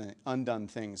undone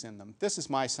things in them. This is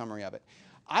my summary of it.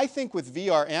 I think with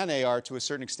VR and AR, to a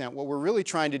certain extent, what we're really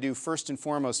trying to do first and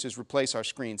foremost is replace our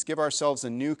screens, give ourselves a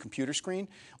new computer screen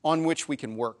on which we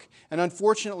can work. And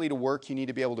unfortunately, to work, you need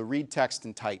to be able to read text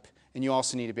and type, and you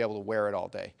also need to be able to wear it all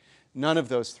day. None of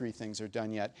those three things are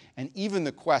done yet, and even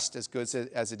the Quest, as good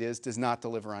as it is, does not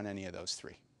deliver on any of those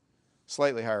three.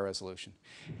 Slightly higher resolution.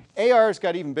 AR's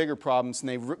got even bigger problems,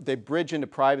 and they bridge into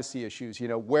privacy issues. You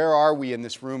know, where are we in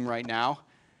this room right now?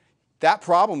 That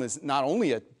problem is not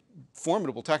only a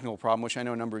formidable technical problem, which I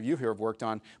know a number of you here have worked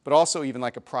on, but also even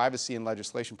like a privacy and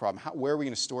legislation problem. Where are we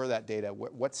going to store that data?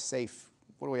 What's safe?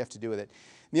 What do we have to do with it?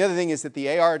 And the other thing is that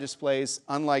the AR displays,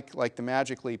 unlike the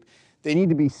Magic Leap, they need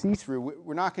to be see-through.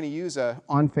 We're not going to use a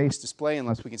on-face display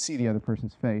unless we can see the other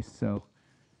person's face. So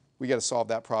we got to solve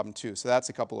that problem too. So that's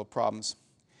a couple of problems.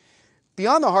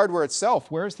 Beyond the hardware itself,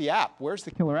 where's the app? Where's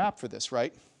the killer app for this,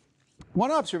 right?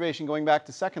 One observation, going back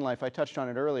to Second Life, I touched on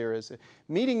it earlier, is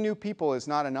meeting new people is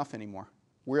not enough anymore.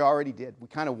 We already did. We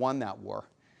kind of won that war.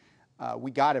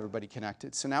 We got everybody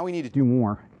connected. So now we need to do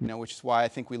more, which is why I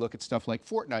think we look at stuff like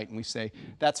Fortnite and we say,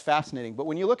 that's fascinating. But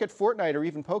when you look at Fortnite or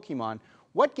even Pokemon,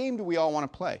 what game do we all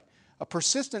want to play? A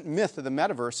persistent myth of the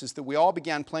metaverse is that we all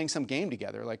began playing some game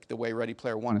together, like the way Ready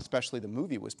Player One, especially the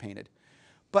movie, was painted.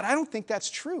 But I don't think that's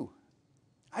true.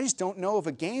 I just don't know of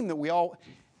a game that we all...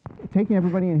 Taking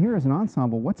everybody in here as an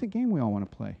ensemble, what's a game we all want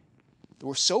to play? That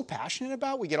we're so passionate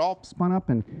about, we get all spun up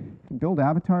and build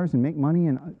avatars and make money,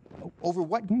 and over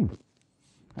what game?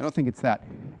 I don't think it's that.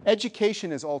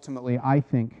 Education is ultimately, I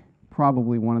think,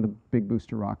 probably one of the big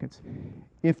booster rockets.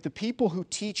 If the people who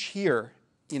teach here,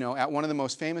 at one of the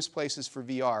most famous places for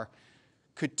VR,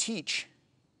 could teach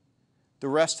the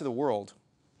rest of the world,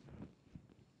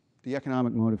 the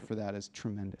economic motive for that is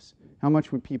tremendous. How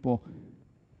much would people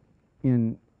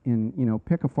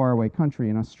pick a faraway country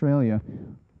in Australia,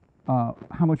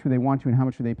 how much would they want to and how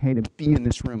much would they pay to be in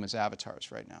this room as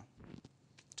avatars right now?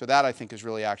 So that, I think, is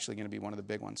really actually going to be one of the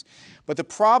big ones. But the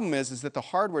problem is that the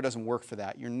hardware doesn't work for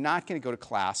that. You're not going to go to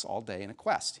class all day in a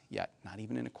Quest yet, not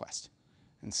even in a Quest.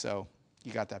 And so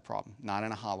you got that problem, not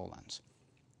in a HoloLens.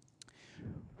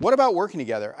 What about working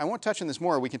together? I won't touch on this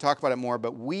more. We can talk about it more.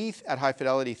 But we at High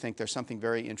Fidelity think there's something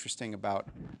very interesting about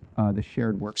the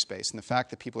shared workspace and the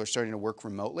fact that people are starting to work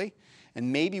remotely.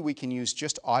 And maybe we can use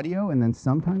just audio and then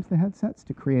sometimes the headsets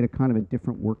to create a kind of a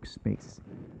different workspace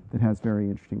that has very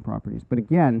interesting properties. But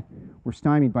again, we're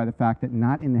stymied by the fact that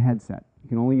not in the headset. You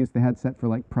can only use the headset for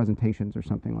like presentations or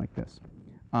something like this.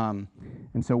 And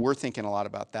so we're thinking a lot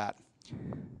about that.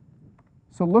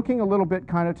 So looking a little bit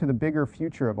kind of to the bigger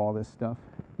future of all this stuff,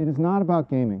 it is not about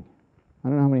gaming. I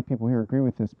don't know how many people here agree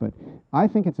with this, but I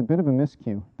think it's a bit of a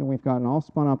miscue that we've gotten all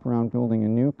spun up around building a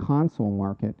new console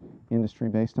market industry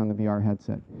based on the VR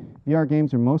headset. VR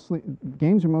games are mostly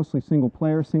single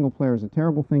player. Single player is a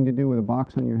terrible thing to do with a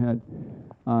box on your head.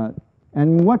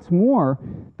 And what's more,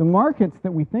 the markets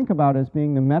that we think about as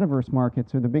being the metaverse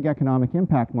markets or the big economic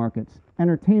impact markets,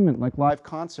 entertainment like live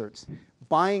concerts,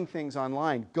 buying things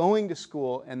online, going to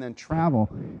school, and then travel,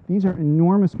 these are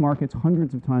enormous markets,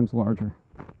 hundreds of times larger.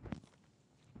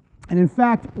 And in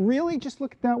fact, really just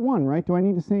look at that one, right? Do I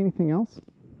need to say anything else?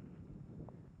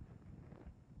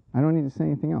 I don't need to say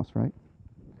anything else, right?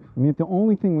 I mean, if the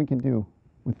only thing we could do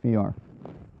with VR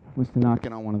was to knock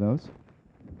it on one of those,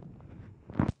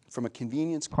 from a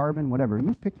convenience, carbon, whatever,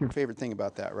 you pick your favorite thing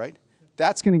about that, right?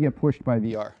 That's going to get pushed by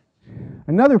VR.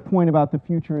 Another point about the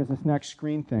future is this next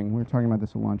screen thing. We were talking about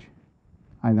this at lunch.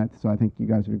 So I think you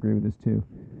guys would agree with this too.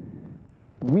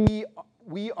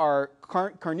 We are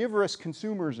carnivorous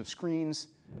consumers of screens.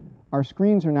 Our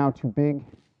screens are now too big.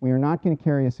 We are not going to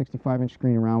carry a 65-inch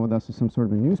screen around with us as some sort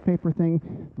of a newspaper thing.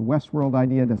 The Westworld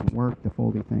idea doesn't work. The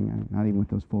folding thing, not even with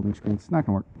those folding screens, it's not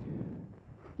going to work.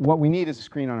 What we need is a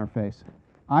screen on our face.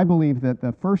 I believe that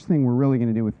the first thing we're really going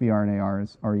to do with VR and AR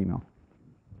is our email,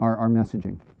 our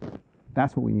messaging.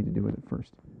 That's what we need to do with it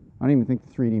first. I don't even think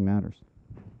the 3D matters.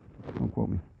 Don't quote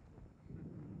me.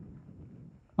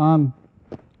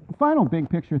 Final big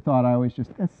picture thought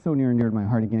that's so near and dear to my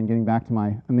heart again, getting back to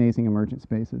my amazing emergent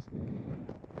spaces.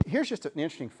 Here's just an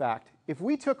interesting fact. If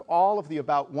we took all of the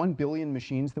about 1 billion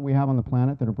machines that we have on the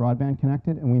planet that are broadband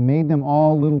connected and we made them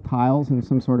all little tiles in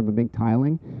some sort of a big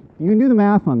tiling, you can do the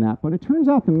math on that. But it turns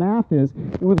out the math is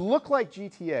it would look like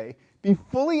GTA, be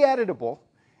fully editable,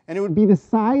 and it would be the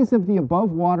size of the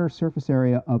above water surface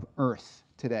area of Earth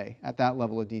today at that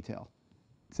level of detail.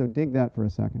 So dig that for a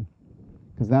second,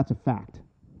 because that's a fact.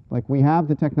 Like, we have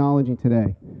the technology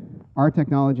today. Our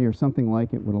technology or something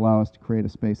like it would allow us to create a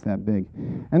space that big.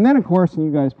 And then, of course, and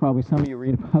you guys probably, some of you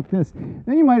read about this,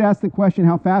 then you might ask the question,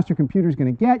 how fast are computers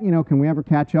going to get? You know, can we ever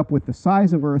catch up with the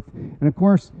size of Earth? And of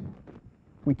course,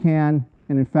 we can.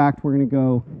 And in fact, we're going to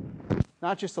go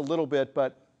not just a little bit,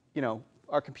 but, you know,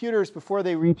 our computers, before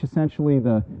they reach essentially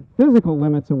the physical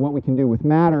limits of what we can do with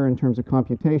matter in terms of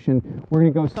computation, we're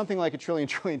going to go something like a trillion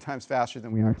times faster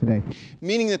than we are today.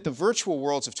 Meaning that the virtual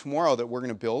worlds of tomorrow that we're going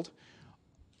to build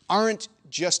aren't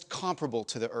just comparable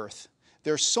to the Earth.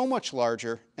 They're so much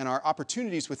larger, and our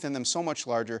opportunities within them so much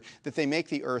larger, that they make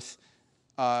the Earth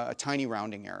a tiny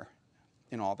rounding error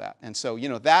in all that. And so, you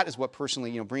know, that is what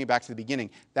personally, you know, bring it back to the beginning,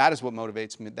 that is what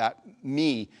motivates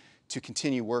me to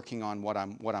continue working on what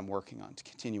I'm working on, to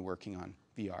continue working on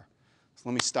VR. So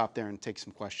let me stop there and take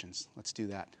some questions. Let's do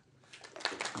that.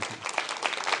 Okay.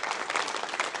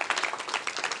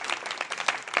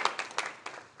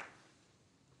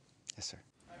 Yes, sir.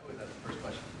 I always ask the first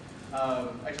question.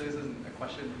 Actually, this isn't a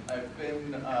question. I've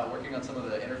been working on some of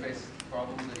the interface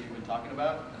problems that you've been talking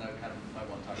about, and I kind of might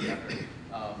want to talk about it.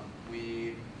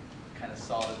 We kind of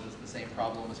saw that this the same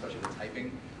problem, especially with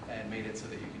typing, and made it so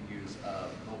that you can use a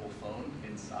mobile phone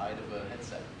inside of a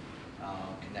headset,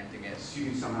 connecting it. So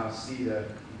you can somehow see the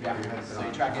Yeah, headset so you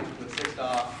on. track it with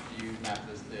SIGDOF, you map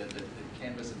the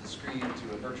canvas of the screen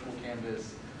to a virtual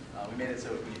canvas. We made it so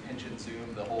when you pinch and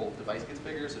zoom, the whole device gets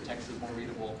bigger, so text is more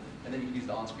readable, and then you can use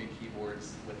the on-screen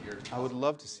keyboards with your... I would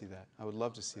love to see that. I would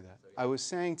love to see that. I was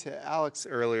saying to Alex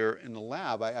earlier in the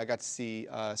lab, I got to see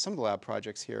some of the lab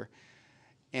projects here,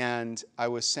 and I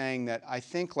was saying that I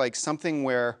think like something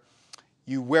where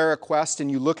you wear a Quest and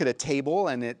you look at a table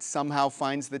and it somehow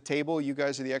finds the table. You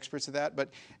guys are the experts of that.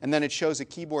 And then it shows a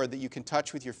keyboard that you can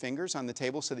touch with your fingers on the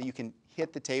table so that you can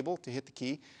hit the table to hit the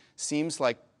key. Seems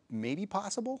like maybe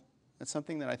possible. That's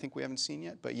something that I think we haven't seen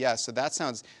yet. But yeah, so that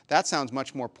sounds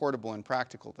much more portable and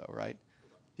practical though, right?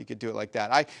 You could do it like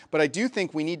that. But I do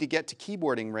think we need to get to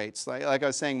keyboarding rates. Like I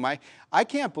was saying, I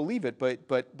can't believe it,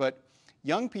 but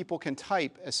young people can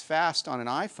type as fast on an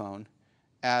iPhone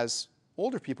as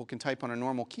older people can type on a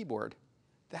normal keyboard.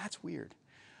 That's weird.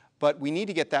 But we need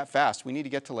to get that fast. We need to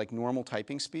get to like normal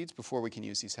typing speeds before we can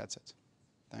use these headsets.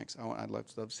 Thanks. I'd love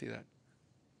to see that.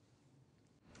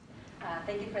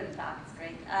 Thank you for the talk. It's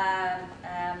great.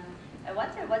 I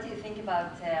wonder, what do you think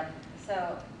about,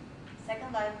 so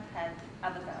Second Life had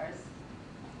avatars,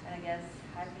 and I guess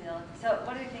High Fidelity. So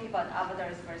what do you think about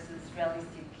avatars versus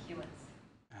realistic humans?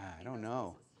 I don't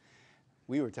know.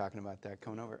 We were talking about that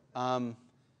coming over.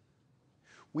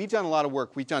 We've done a lot of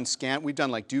work. We've done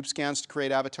like dupe scans to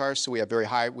create avatars, so we have very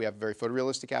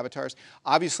photorealistic avatars.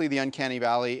 Obviously, the uncanny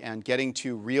valley and getting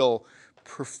to real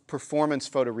performance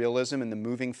photorealism in the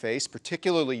moving face,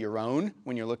 particularly your own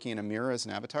when you're looking in a mirror as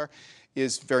an avatar,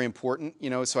 is very important. You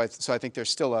know, so I think there's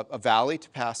still a valley to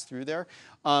pass through there.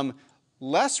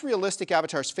 Less realistic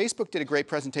avatars. Facebook did a great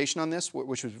presentation on this,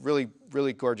 which was really,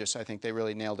 really gorgeous. I think they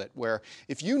really nailed it. Where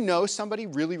if you know somebody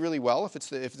really, really well, if it's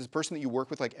the person that you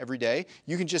work with like every day,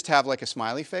 you can just have like a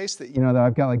smiley face that that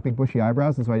I've got like big bushy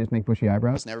eyebrows, and so I just make bushy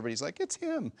eyebrows, and everybody's like, it's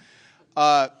him.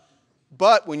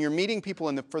 But when you're meeting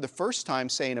people for the first time,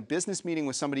 say in a business meeting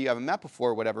with somebody you haven't met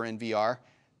before, or whatever, in VR,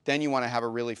 then you want to have a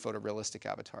really photorealistic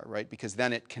avatar, right? Because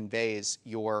then it conveys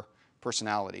your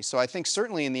personality. So I think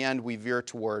certainly in the end we veer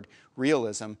toward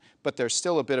realism, but there's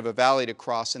still a bit of a valley to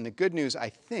cross. And the good news, I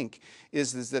think,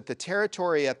 is that the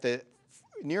territory at the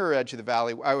nearer edge of the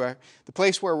valley, the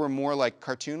place where we're more like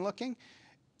cartoon looking,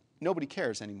 nobody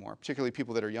cares anymore, particularly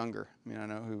people that are younger. I mean, I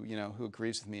know who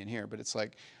agrees with me in here, but it's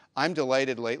like, I'm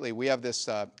delighted lately. We have this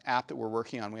app that we're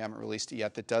working on. We haven't released it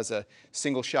yet, that does a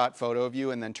single shot photo of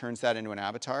you and then turns that into an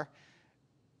avatar.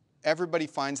 Everybody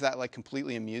finds that like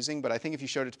completely amusing, but I think if you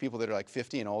showed it to people that are like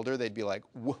 50 and older, they'd be like,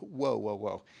 whoa, whoa, whoa,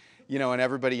 whoa. And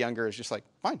everybody younger is just like,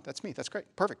 fine, that's me, that's great,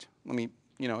 perfect. Let me,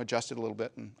 adjust it a little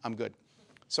bit and I'm good.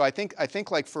 So I think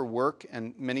like for work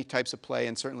and many types of play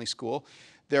and certainly school,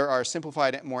 there are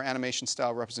simplified, more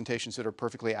animation-style representations that are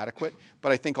perfectly adequate.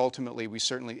 But I think ultimately we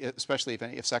certainly, especially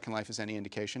if Second Life is any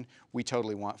indication, we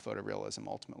totally want photorealism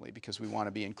ultimately because we want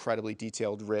to be incredibly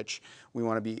detailed, rich. We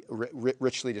want to be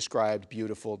richly described,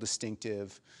 beautiful,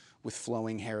 distinctive, with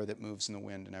flowing hair that moves in the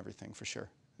wind and everything for sure.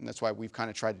 And that's why we've kind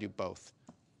of tried to do both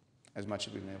as much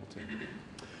as we've been able to.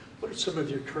 What are some of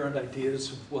your current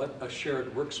ideas of what a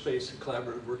shared workspace, a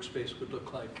collaborative workspace would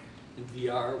look like in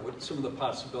VR, what some of the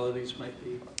possibilities might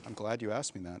be? I'm glad you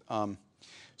asked me that.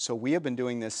 So we have been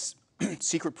doing this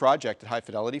secret project at High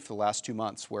Fidelity for the last 2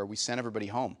 months where we sent everybody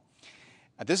home.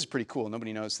 This is pretty cool.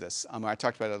 Nobody knows this. I've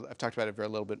talked about it a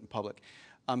little bit in public.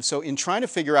 So in trying to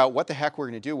figure out what the heck we're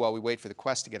going to do while we wait for the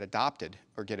Quest to get adopted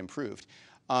or get improved,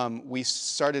 we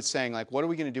started saying, like, what are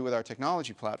we going to do with our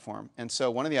technology platform? And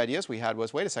so one of the ideas we had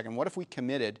was, wait a second, what if we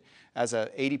committed as a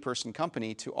 80-person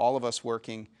company to all of us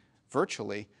working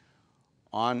virtually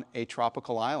on a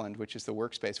tropical island, which is the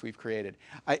workspace we've created?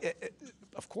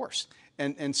 Of course.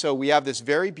 And so we have this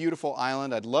very beautiful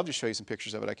island. I'd love to show you some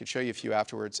pictures of it. I could show you a few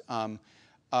afterwards.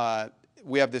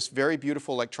 We have this very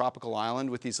beautiful, like, tropical island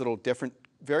with these little different,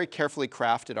 very carefully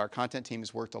crafted. Our content team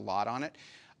has worked a lot on it.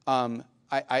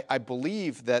 I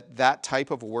believe that that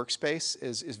type of a workspace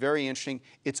is very interesting.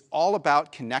 It's all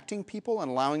about connecting people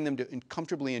and allowing them to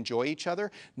comfortably enjoy each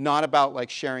other, not about, like,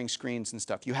 sharing screens and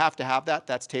stuff. You have to have that.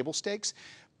 That's table stakes.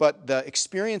 But the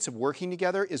experience of working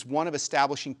together is one of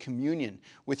establishing communion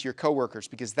with your coworkers,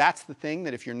 because that's the thing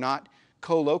that if you're not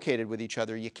co-located with each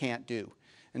other, you can't do.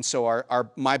 And so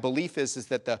my belief is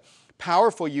that the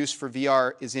powerful use for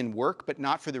VR is in work, but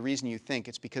not for the reason you think.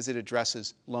 It's because it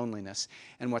addresses loneliness.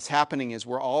 And what's happening is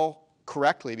we're all,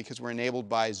 correctly, because we're enabled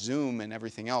by Zoom and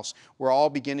everything else, we're all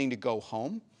beginning to go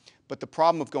home. But the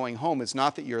problem of going home is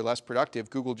not that you're less productive.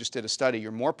 Google just did a study.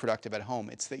 You're more productive at home.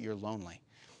 It's that you're lonely.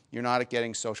 You're not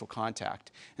getting social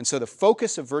contact. And so the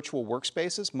focus of virtual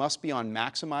workspaces must be on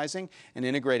maximizing and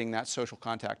integrating that social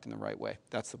contact in the right way.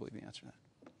 That's, I believe, the answer to that.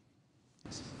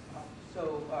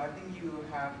 So I think you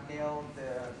have nailed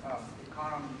the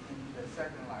economy in the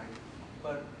second life,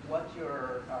 but what's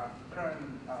your current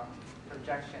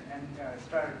projection and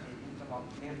strategy in terms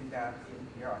of nailing that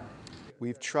in VR?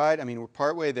 We've tried, I mean, we're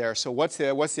partway there. So what's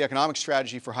the economic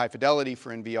strategy for High Fidelity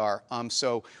for in VR?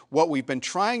 So what we've been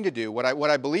trying to do, what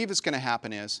I believe is going to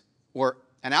happen is, or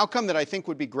an outcome that I think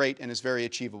would be great and is very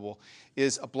achievable,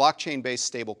 is a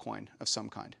blockchain-based stablecoin of some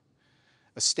kind.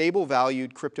 A stable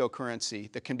valued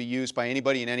cryptocurrency that can be used by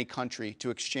anybody in any country to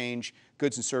exchange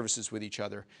goods and services with each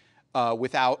other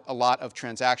without a lot of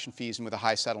transaction fees and with a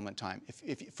high settlement time.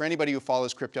 For anybody who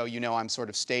follows crypto, you know I'm sort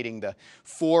of stating the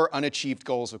 4 unachieved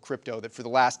goals of crypto that for the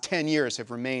last 10 years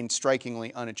have remained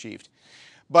strikingly unachieved.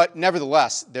 But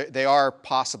nevertheless, they are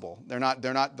possible. They're not,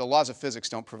 the laws of physics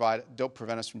don't prevent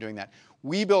us from doing that.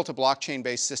 We built a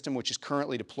blockchain-based system which is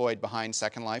currently deployed behind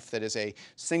Second Life that is a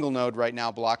single node right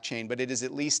now blockchain, but it is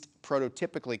at least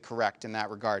prototypically correct in that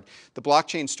regard. The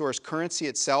blockchain stores currency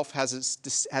itself, has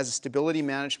a stability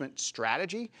management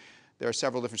strategy. There are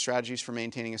several different strategies for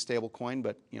maintaining a stable coin,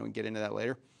 but we can get into that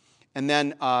later. And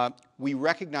then we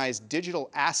recognize digital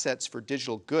assets for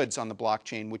digital goods on the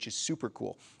blockchain, which is super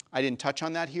cool. I didn't touch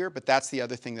on that here, but that's the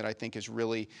other thing that I think is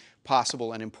really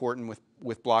possible and important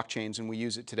with blockchains, and we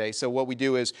use it today. So what we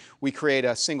do is we create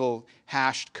a single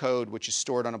hashed code which is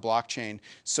stored on a blockchain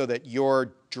so that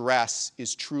your dress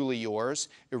is truly yours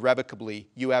irrevocably.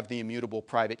 You have the immutable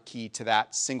private key to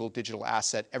that single digital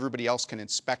asset. Everybody else can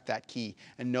inspect that key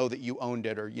and know that you owned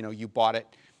it, or you bought it.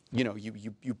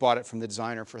 You bought it from the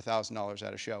designer for $1,000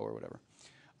 at a show or whatever.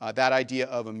 That idea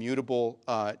of immutable,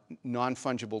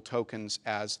 non-fungible tokens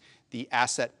as the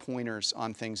asset pointers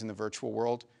on things in the virtual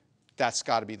world, that's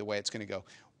got to be the way it's going to go.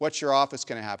 What's your office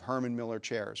going to have? Herman Miller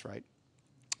chairs, right?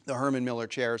 The Herman Miller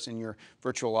chairs in your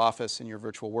virtual office, in your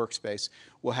virtual workspace,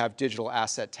 will have digital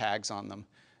asset tags on them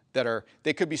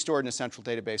they could be stored in a central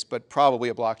database, but probably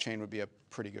a blockchain would be a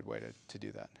pretty good way to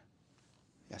do that.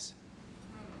 Yes?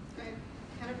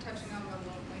 Kind of touching on the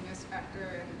loneliness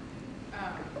factor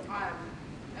and on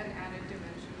an added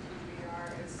dimension to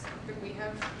VR is that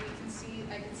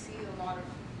I can see a lot of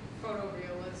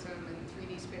photorealism and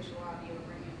 3D spatial audio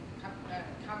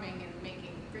coming and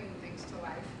bringing things to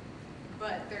life.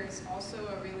 But there's also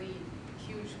a really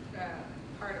huge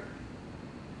part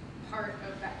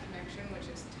of that connection, which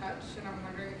is touch. And I'm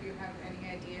wondering if you have any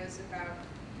ideas about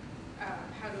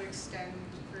how to extend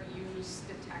or use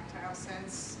the tactile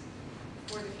sense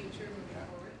for the future moving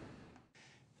forward.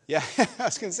 Yeah, I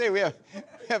was going to say we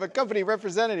have a company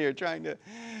represented here trying to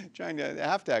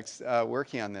Haptex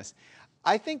working on this.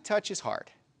 I think touch is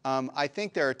hard. I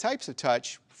think there are types of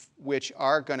touch which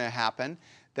are going to happen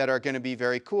that are going to be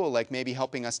very cool, like maybe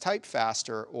helping us type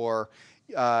faster or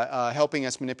helping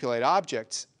us manipulate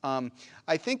objects.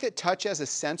 I think that touch as a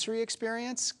sensory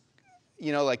experience,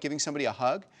 like giving somebody a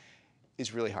hug,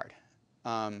 is really hard.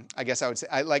 I guess I would say,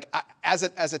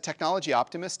 as a technology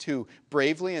optimist who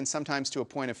bravely and sometimes to a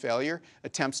point of failure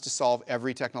attempts to solve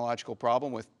every technological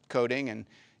problem with coding and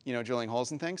drilling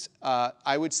holes in things,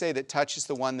 I would say that touch is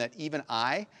the one that even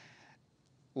I,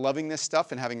 loving this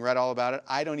stuff and having read all about it,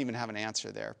 I don't even have an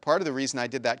answer there. Part of the reason I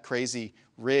did that crazy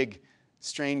rig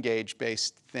strain gauge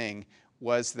based thing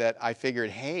was that I figured,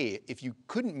 hey, if you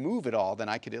couldn't move at all, then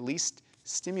I could at least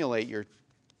stimulate your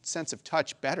sense of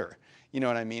touch better. You know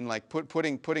what I mean? Like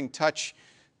putting touch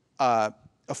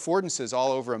affordances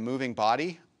all over a moving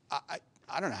body,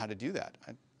 I don't know how to do that.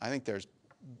 I think there's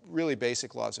really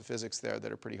basic laws of physics there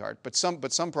that are pretty hard. But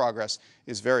some progress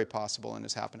is very possible and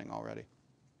is happening already.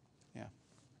 Yeah.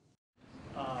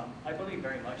 I believe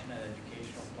very much in an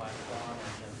educational platform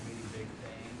as a really big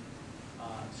thing.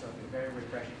 So it's very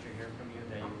refreshing to hear from you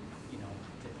that you know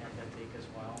attempt that take as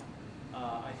well.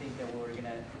 I think that we're going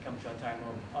to come to a time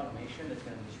of automation that's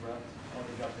going to disrupt all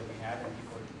the jobs that we have, and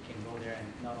people can go there and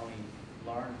not only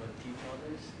learn but teach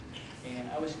others. And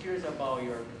I was curious about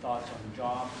your thoughts on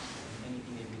jobs,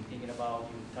 anything that you've been thinking about.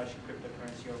 You touched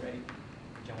cryptocurrency already,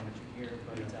 which I wanted to hear,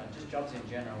 but just jobs in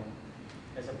general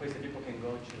as a place that people can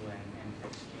go to and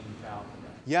exchange out.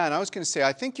 Yeah, and I was going to say,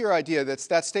 I think your idea,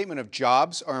 that statement of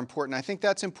jobs are important. I think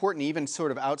that's important even sort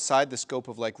of outside the scope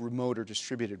of like remote or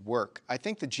distributed work. I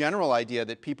think the general idea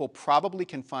that people probably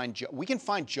can we can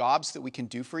find jobs that we can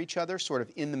do for each other sort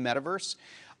of in the metaverse.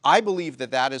 I believe that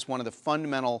that is one of the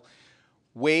fundamental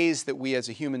ways that we as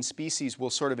a human species will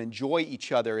sort of enjoy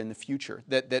each other in the future.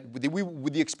 That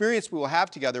the experience we will have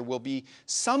together will be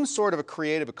some sort of a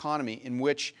creative economy in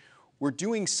which we're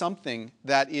doing something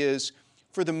that is,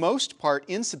 for the most part,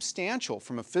 insubstantial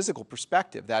from a physical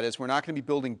perspective. That is, we're not going to be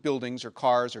building buildings or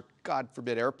cars or, God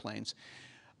forbid, airplanes.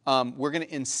 We're going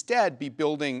to instead be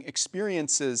building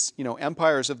experiences, you know,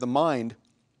 empires of the mind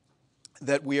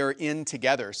that we are in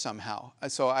together somehow.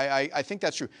 So I think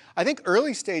that's true. I think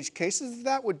early stage cases of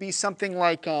that would be something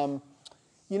like, you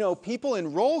know, people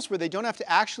in roles where they don't have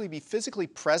to actually be physically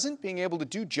present, being able to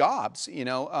do jobs. You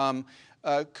know,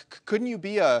 couldn't you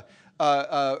be a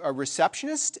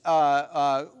receptionist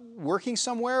working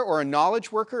somewhere, or a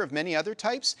knowledge worker of many other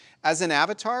types as an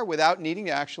avatar without needing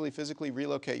to actually physically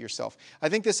relocate yourself? I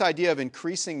think this idea of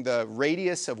increasing the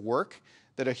radius of work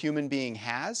that a human being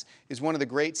has is one of the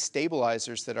great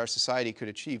stabilizers that our society could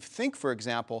achieve. Think, for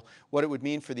example, what it would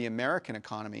mean for the American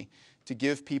economy to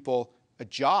give people a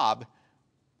job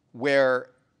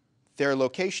where their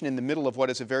location in the middle of what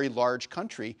is a very large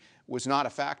country was not a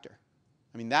factor.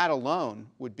 I mean, that alone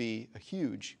would be a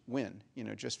huge win, you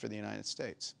know, just for the United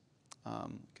States. I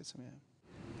guess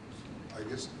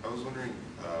I was wondering,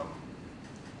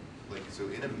 like, so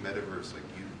in a metaverse, like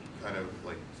you kind of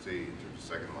like say in terms of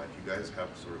Second Life, you guys have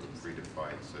sort of a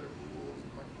predefined set of rules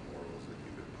and like morals that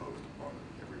you've imposed upon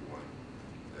everyone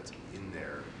that's in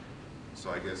there.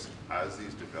 So I guess as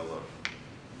these develop,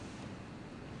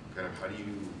 kind of how do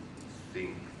you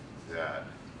think that?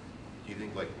 Do you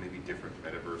think like maybe different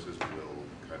metaverses will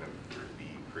kind of be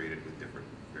created with different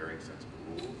varying sets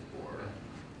of rules, or?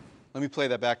 Let me play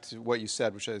that back to what you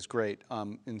said, which is great.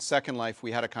 In Second Life,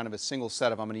 we had a kind of a single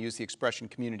set of, I'm going to use the expression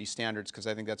community standards because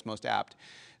I think that's most apt,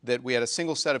 that we had a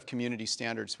single set of community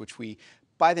standards which we,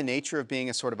 by the nature of being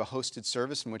a sort of a hosted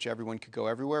service in which everyone could go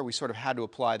everywhere, we sort of had to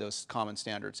apply those common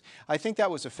standards. I think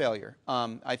that was a failure.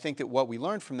 I think that what we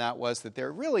learned from that was that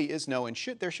there really is no, and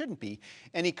there shouldn't be,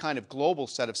 any kind of global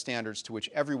set of standards to which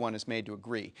everyone is made to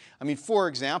agree. I mean, for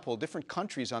example, different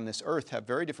countries on this earth have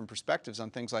very different perspectives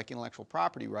on things like intellectual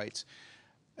property rights.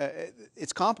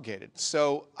 It's complicated.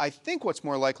 So I think what's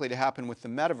more likely to happen with the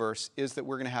metaverse is that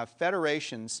we're going to have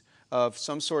federations of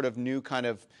some sort of new kind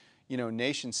of, you know,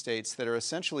 nation states that are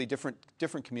essentially different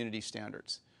community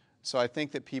standards. So I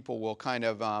think that people will kind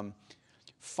of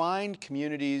find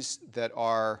communities that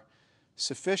are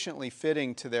sufficiently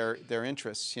fitting to their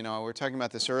interests. You know, we were talking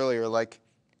about this earlier, like,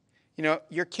 you know,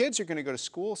 your kids are going to go to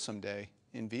school someday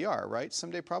in VR, right?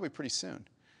 Someday, probably pretty soon.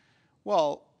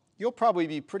 Well, you'll probably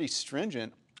be pretty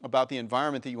stringent about the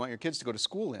environment that you want your kids to go to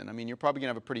school in. I mean, you're probably going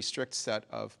to have a pretty strict set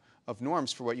of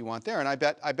norms for what you want there. And I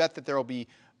bet that there will be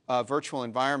virtual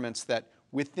environments that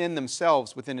within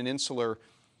themselves, within an insular,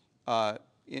 in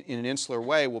an insular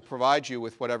way, will provide you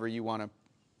with whatever you want to,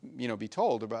 you know, be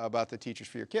told about the teachers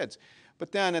for your kids.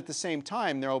 But then at the same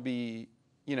time, there will be,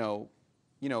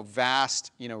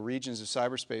 vast, regions of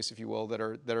cyberspace, if you will, that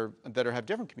have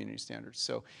different community standards.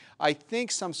 So I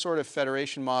think some sort of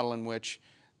federation model in which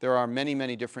there are many,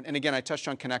 many different, and again, I touched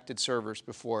on connected servers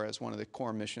before as one of the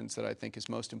core missions that I think is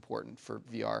most important for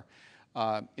VR,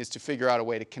 is to figure out a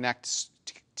way to connect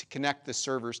the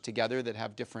servers together that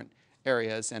have different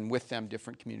areas and with them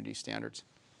different community standards.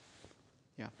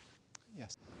 Yeah.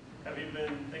 Yes. Have you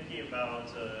been thinking about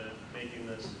making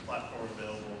this platform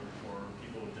available for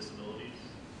people with disabilities?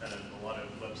 And a lot of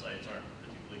websites aren't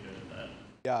particularly good at that.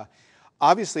 Yeah.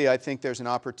 Obviously, I think there's an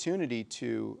opportunity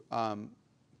to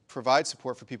provide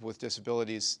support for people with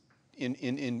disabilities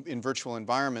in virtual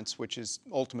environments, which is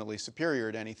ultimately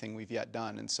superior to anything we've yet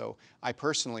done. And so I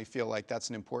personally feel like that's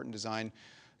an important design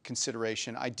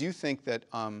consideration. I do think that,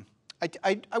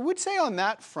 I would say on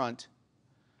that front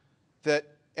that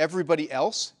everybody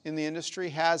else in the industry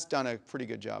has done a pretty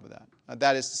good job of that.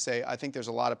 That is to say, I think there's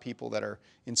a lot of people that are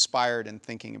inspired and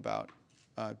thinking about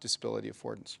disability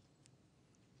affordance.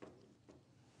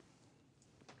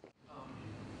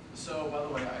 So, by the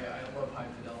way, I love High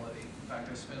Fidelity. In fact,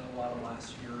 I spent a lot of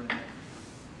last year in it.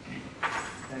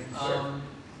 Thank you, sir.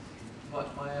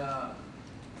 But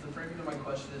the framing of my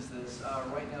question is this.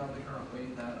 Right now, the current way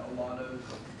that a lot of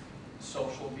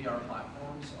social VR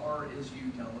platforms are is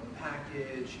you download a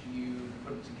package, you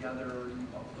put it together, you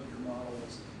upload your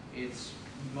models. It's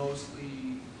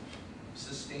mostly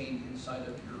sustained inside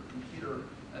of your computer,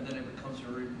 and then it becomes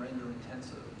very render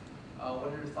intensive.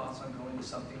 What are your thoughts on going to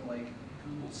something like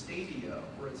Google Stadia,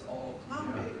 where it's all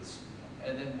cloud-based,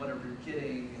 and then whatever you're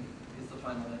getting is the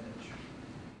final image?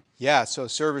 Yeah, so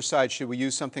server side, should we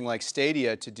use something like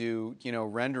Stadia to do,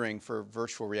 rendering for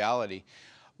virtual reality?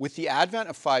 With the advent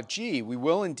of 5G, we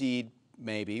will indeed,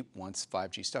 maybe once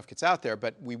 5G stuff gets out there,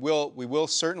 but we will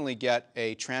certainly get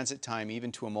a transit time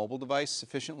even to a mobile device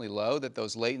sufficiently low that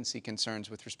those latency concerns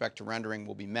with respect to rendering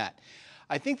will be met.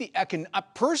 I think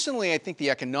personally, I think the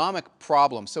economic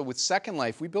problem, so with Second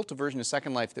Life, we built a version of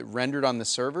Second Life that rendered on the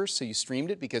servers, so you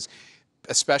streamed it, because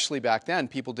especially back then,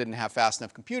 people didn't have fast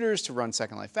enough computers to run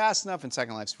Second Life fast enough, and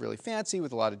Second Life's really fancy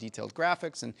with a lot of detailed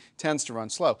graphics and tends to run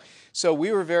slow. So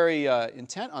we were very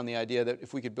intent on the idea that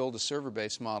if we could build a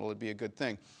server-based model, it'd be a good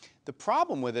thing. The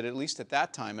problem with it, at least at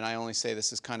that time, and I only say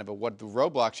this is kind of what the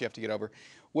roadblocks you have to get over,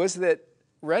 was that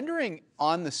rendering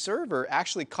on the server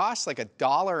actually costs like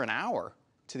 $1 an hour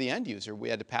to the end user we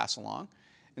had to pass along.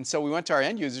 And so we went to our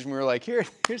end users and we were like,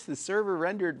 here's the server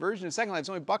rendered version of Second Life. It's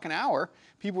only $1 an hour.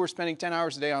 People were spending 10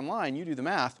 hours a day online. You do the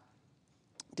math.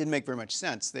 Didn't make very much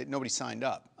sense. Nobody signed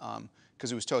up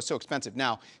because it was so expensive.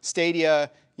 Now,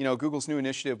 Stadia, Google's new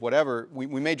initiative, whatever, we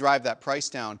may drive that price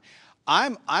down.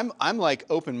 I'm like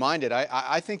open-minded.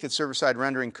 I think that server-side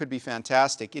rendering could be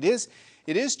fantastic. It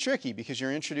is tricky because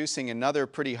you're introducing another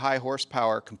pretty high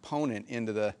horsepower component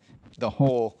into the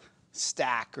whole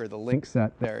stack or the link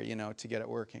set there, to get it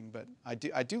working. But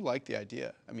I do like the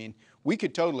idea. I mean, we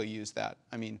could totally use that.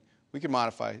 I mean, we could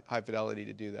modify High Fidelity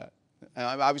to do that.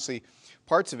 Obviously,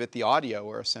 parts of it, the audio,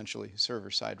 are essentially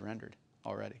server-side rendered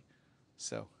already.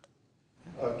 So,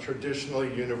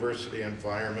 traditionally, university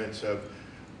environments have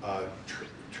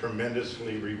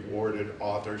tremendously rewarded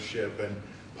authorship and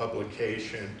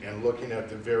publication, and looking at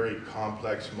the very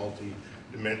complex,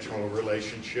 multi-dimensional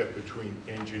relationship between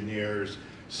engineers,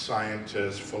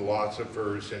 scientists,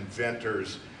 philosophers,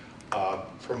 inventors.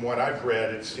 From what I've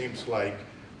read, it seems like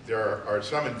there are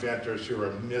some inventors who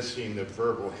are missing the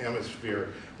verbal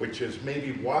hemisphere, which is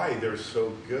maybe why they're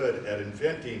so good at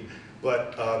inventing,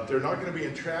 but they're not going to be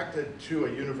attracted to a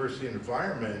university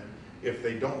environment if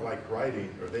they don't like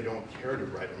writing or they don't care to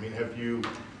write. I mean, have you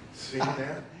seen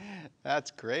that?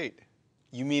 That's great.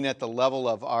 You mean at the level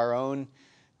of our own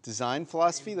design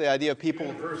philosophy, the idea of people...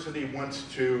 The university wants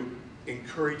to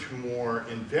encourage more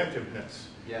inventiveness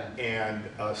and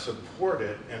support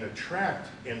it and attract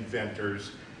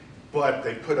inventors, but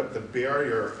they put up the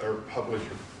barrier or publish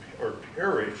or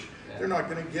perish. They're not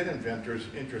going to get inventors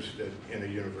interested in a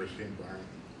university environment.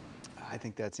 I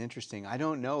think that's interesting. I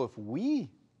don't know if we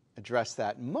address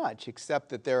that much, except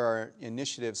that there are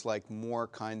initiatives like more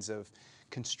kinds of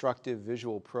constructive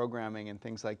visual programming and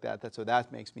things like that. That's what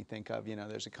that makes me think of.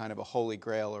 There's a kind of a holy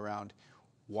grail around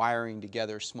wiring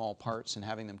together small parts and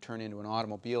having them turn into an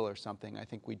automobile or something. I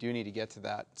think we do need to get to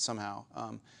that somehow.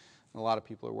 A lot of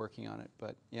people are working on it,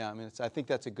 but yeah, I mean, I think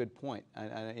that's a good point.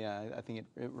 I think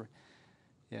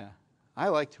I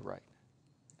like to write,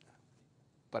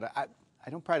 but I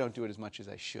probably don't do it as much as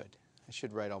I should. I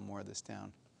should write all more of this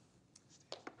down.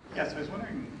 Yeah, so I was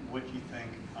wondering what you think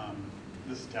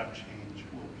the step change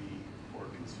will be for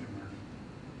consumer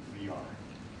VR,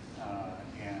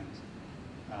 and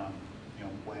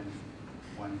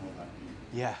when will that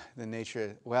be? Yeah, the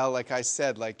nature. Well, like I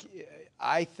said,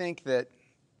 I think that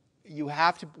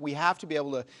we have to be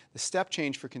able to. The step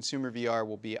change for consumer VR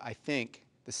will be, I think,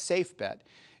 the safe bet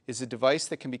is a device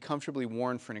that can be comfortably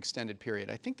worn for an extended period.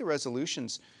 I think the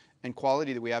resolutions and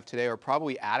quality that we have today are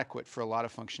probably adequate for a lot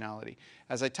of functionality.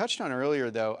 As I touched on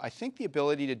earlier, though, I think the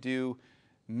ability to do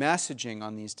messaging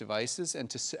on these devices and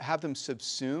to have them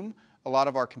subsume a lot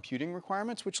of our computing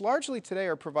requirements, which largely today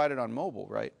are provided on mobile,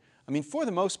 right? I mean, for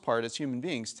the most part, as human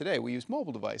beings today, we use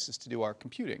mobile devices to do our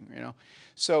computing,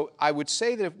 So I would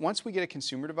say that once we get a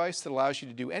consumer device that allows you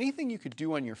to do anything you could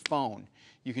do on your phone,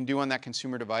 you can do on that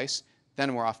consumer device,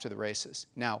 then we're off to the races.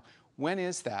 Now, when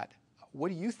is that? What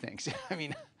do you think? I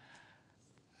mean,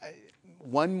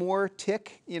 one more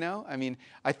tick, I mean,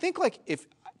 I think if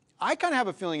I kind of have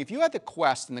a feeling if you had the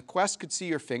Quest and the Quest could see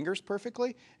your fingers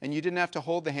perfectly and you didn't have to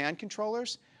hold the hand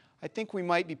controllers, I think we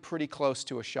might be pretty close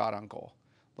to a shot on goal.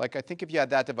 Like I think if you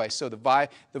had that device, so the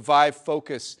Vive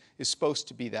Focus is supposed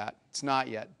to be that. It's not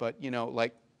yet, but you know,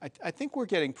 like I think we're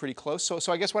getting pretty close.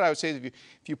 So I guess what I would say is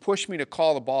if you push me to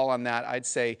call the ball on that, I'd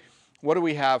say, what do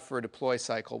we have for a deploy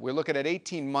cycle? We're looking at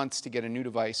 18 months to get a new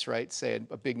device, right? Say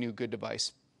a big new good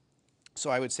device. So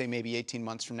I would say maybe 18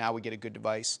 months from now we get a good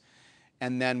device.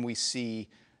 And then we see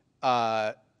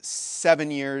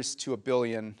 7 years to $1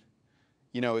 billion,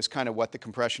 you know, is kind of what the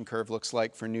compression curve looks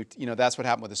like for new, you know, that's what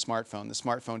happened with the smartphone. The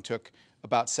smartphone took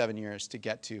about 7 years to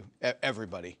get to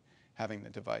everybody having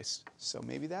the device. So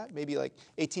maybe like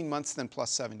 18 months then plus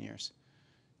 7 years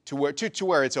to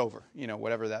where it's over, you know,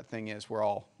 whatever that thing is, we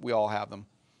all have them.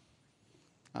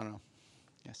 I don't know.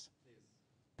 Yes?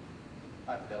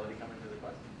 High Fidelity coming to the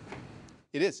Quest?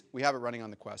 It is. We have it running on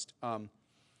the Quest.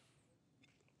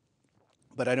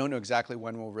 But I don't know exactly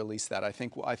when we'll release that. I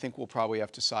think we'll probably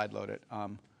have to sideload it.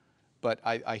 But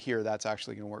I hear that's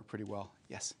actually going to work pretty well.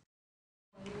 Yes?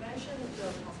 You mentioned the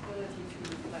possibility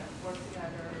to like work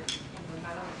together in the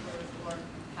metaverse or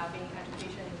having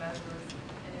education in metaverse,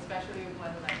 and especially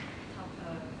when like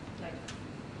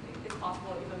it's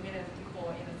possible if 1 million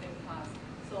people in the same class.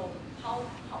 So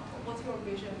what's your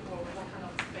vision for what kind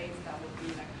of space that would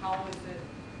be? Like how is it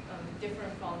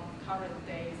different from current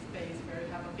day space where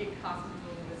you have a big classroom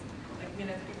with like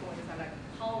millions of people inside? Like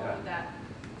how would that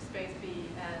space be,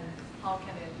 and how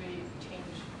can it really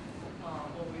change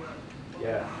what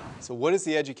we're So what does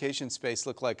the education space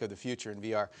look like of the future in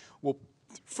VR? Well,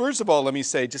 first of all, let me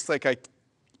say,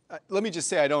 let me just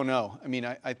say I don't know. I mean,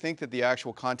 I think that the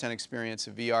actual content experience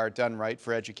of VR done right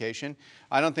for education,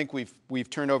 I don't think we've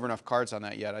turned over enough cards on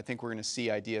that yet. I think we're going to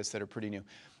see ideas that are pretty new.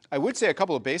 I would say a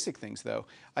couple of basic things, though.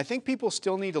 I think people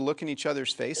still need to look in each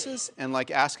other's faces and like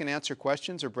ask and answer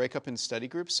questions or break up in study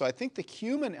groups. So I think the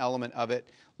human element of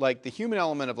it, like the human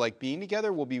element of like being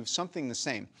together, will be something the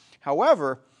same.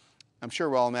 However, I'm sure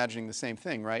we're all imagining the same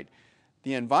thing, right?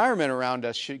 The environment around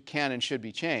us can and should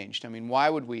be changed. I mean, why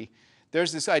would we?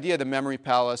 There's this idea of the memory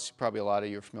palace. Probably a lot of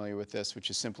you are familiar with this, which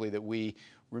is simply that we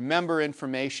remember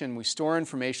information. We store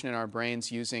information in our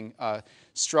brains using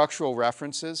structural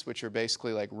references, which are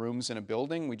basically like rooms in a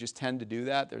building. We just tend to do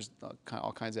that. There's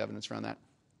all kinds of evidence around that.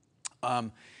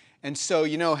 And so,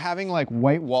 you know, having like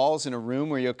white walls in a room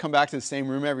where you'll come back to the same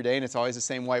room every day and it's always the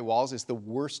same white walls is the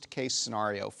worst case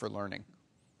scenario for learning.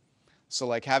 So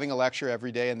like having a lecture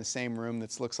every day in the same room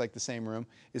that looks like the same room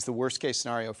is the worst case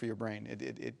scenario for your brain.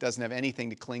 It doesn't have anything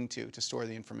to cling to store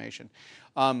the information.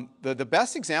 The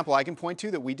best example I can point to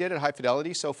that we did at High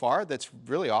Fidelity so far that's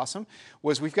really awesome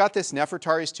was we've got this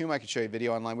Nefertari's tomb. I could show you a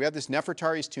video online. We have this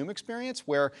Nefertari's tomb experience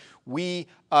where we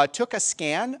took a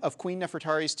scan of Queen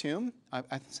Nefertari's tomb. I'm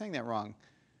saying that wrong.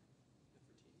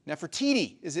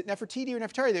 Nefertiti. Is it Nefertiti or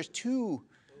Nefertari? There's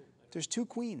two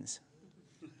queens.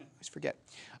 I always forget.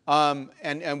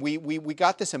 And we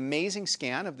got this amazing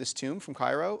scan of this tomb from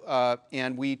Cairo,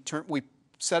 and we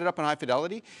set it up on High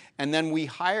Fidelity, and then we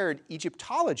hired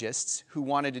Egyptologists who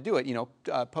wanted to do it, you know,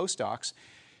 postdocs,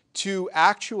 to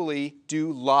actually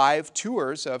do live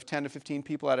tours of 10 to 15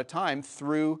 people at a time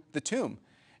through the tomb.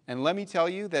 And let me tell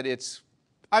you that it's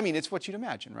what you'd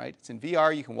imagine, right? It's in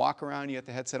VR, you can walk around, you have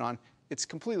the headset on. It's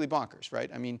completely bonkers,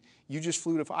 right? I mean,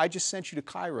 I just sent you to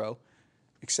Cairo,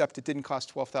 except it didn't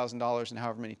cost $12,000 and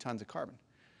however many tons of carbon.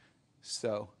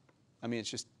 So, I mean, it's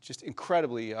just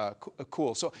incredibly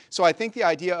cool. So I think the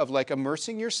idea of like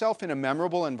immersing yourself in a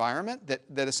memorable environment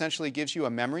that essentially gives you a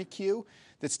memory cue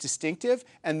that's distinctive,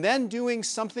 and then doing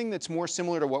something that's more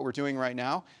similar to what we're doing right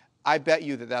now, I bet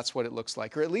you that that's what it looks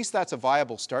like. Or at least that's a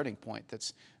viable starting point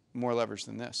that's more leveraged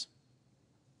than this.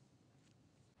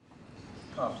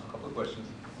 A couple of questions.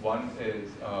 One is,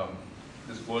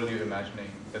 this world you're imagining,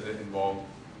 does it involve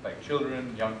like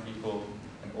children, young people,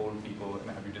 and old people, and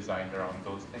have you designed around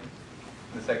those things?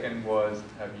 And the second was,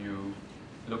 have you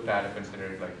looked at or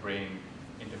considered like brain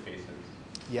interfaces?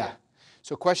 Yeah.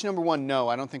 So question number one, no,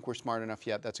 I don't think we're smart enough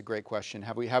yet. That's a great question.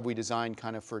 Have we designed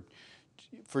kind of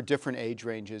for different age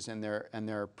ranges and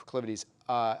their proclivities?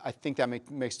 I think that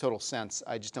makes total sense.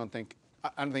 I don't think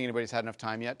anybody's had enough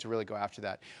time yet to really go after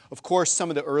that. Of course, some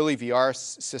of the early VR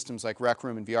systems like Rec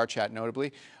Room and VR Chat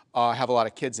notably have a lot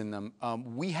of kids in them.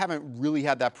 We haven't really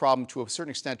had that problem to a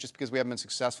certain extent just because we haven't been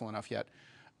successful enough yet.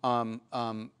 And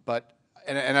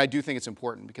I do think it's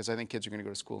important because I think kids are going to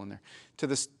go to school in there.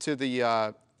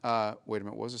 Wait a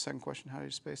minute, what was the second question? How did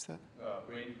you space that?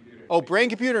 Brain-computer. Oh,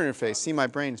 brain-computer interface. See, my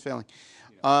brain is failing.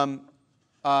 I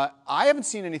haven't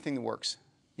seen anything that works,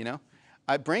 you know?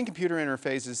 Brain-computer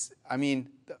interfaces, I mean,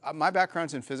 my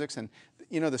background's in physics, and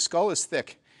the skull is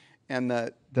thick, and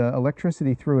the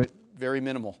electricity through it very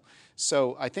minimal.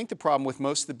 So I think the problem with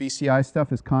most of the BCI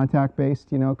stuff is contact-based,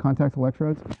 contact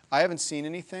electrodes. I haven't seen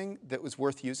anything that was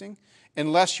worth using,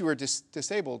 unless you were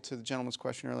disabled, to the gentleman's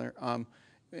question earlier,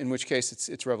 in which case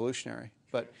it's revolutionary.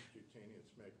 But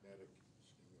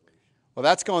well,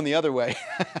 that's going the other way,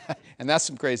 and that's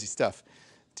some crazy stuff.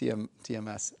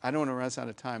 TMS. I don't want to run us out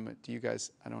of time, but do you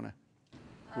guys? I don't want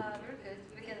to.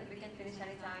 We can finish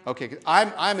anytime. Okay, 'cause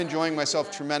I'm enjoying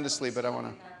myself tremendously, but I want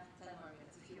to.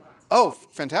 Oh,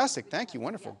 fantastic! Thank you.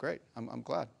 Wonderful. Great. I'm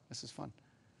glad. This is fun.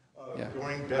 Yeah.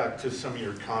 Going back to some of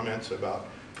your comments about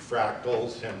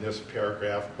fractals and this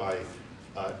paragraph by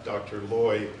Dr.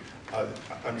 Lloyd,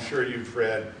 I'm sure you've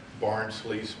read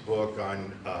Barnsley's book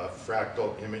on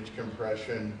fractal image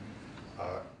compression.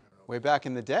 Way back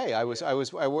in the day, I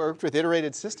worked with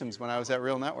iterated systems when I was at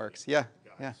Real Networks. Yeah.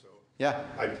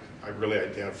 I really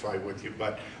identify with you,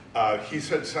 but he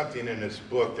said something in his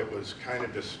book that was kind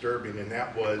of disturbing, and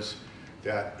that was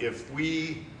that if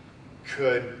we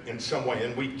could, in some way,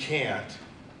 and we can't,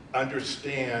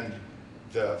 understand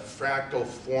the fractal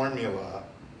formula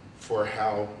for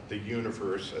how the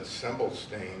universe assembles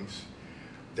things,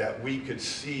 that we could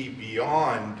see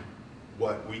beyond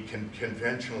what we can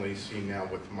conventionally see now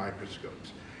with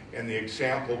microscopes. And the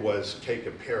example was, take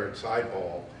a parrot's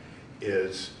eyeball,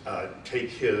 take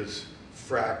his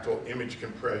fractal image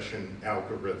compression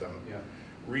algorithm,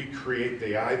 recreate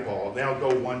the eyeball, now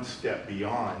go one step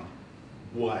beyond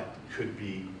what could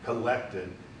be collected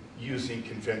using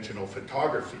conventional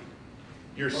photography.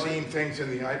 You're seeing things in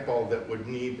the eyeball that would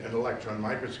need an electron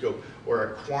microscope or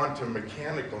a quantum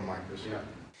mechanical microscope.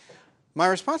 My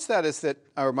response to that is that,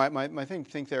 or my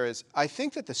think there is, I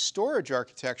think that the storage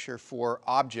architecture for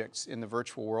objects in the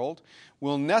virtual world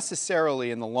will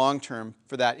necessarily, in the long term,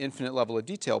 for that infinite level of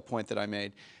detail point that I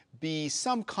made, be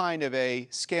some kind of a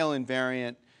scale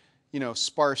invariant,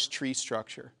 sparse tree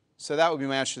structure. So that would be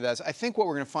my answer to that. I think what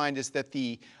we're going to find is that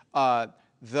the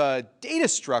data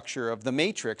structure of the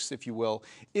matrix, if you will,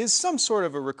 is some sort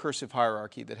of a recursive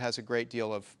hierarchy that has a great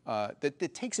deal of,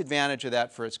 that takes advantage of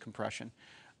that for its compression.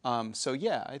 So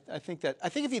yeah, I think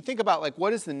if you think about like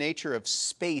what is the nature of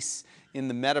space in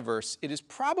the metaverse, it is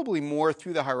probably more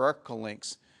through the hierarchical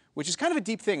links, which is kind of a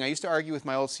deep thing. I used to argue with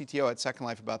my old CTO at Second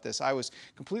Life about this. I was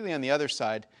completely on the other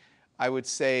side. I would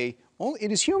say,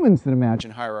 it is humans that imagine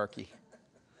hierarchy,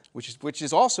 which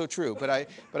is also true. But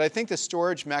I think the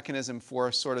storage mechanism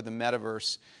for sort of the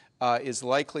metaverse is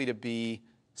likely to be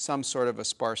some sort of a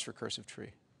sparse recursive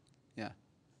tree. Yeah.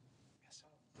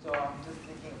 So I'm just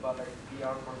thinking about like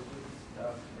VR for good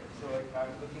stuff. So like I'm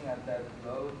looking at that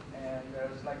globe, and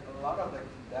there's like a lot of like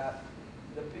that.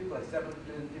 The people, like 7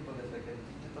 billion people, there's like a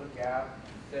digital gap.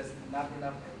 There's not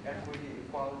enough equity,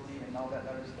 equality, and all that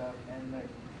other stuff. And like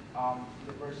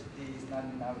diversity is not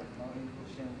enough, like no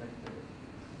inclusion. Like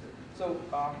so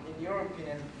in your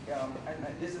opinion,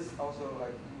 and this is also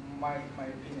like my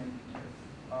opinion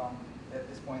at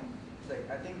this point. It's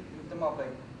like I think in terms of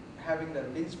like having the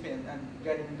linchpin and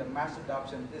getting the mass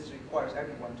adoption, this requires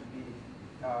everyone to be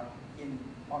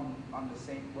on the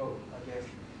same road, I guess.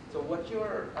 So what's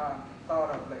your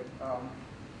thought of like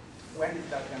when is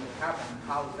that going to happen?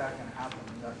 How is that going to happen?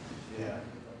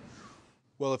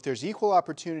 Well, if there's equal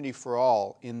opportunity for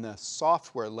all in the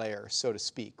software layer, so to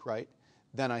speak, right?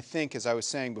 Then I think, as I was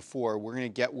saying before,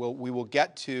 we will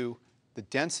get to the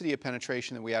density of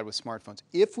penetration that we had with smartphones.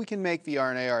 If we can make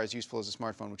VR and AR as useful as a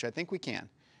smartphone, which I think we can,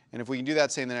 and if we can do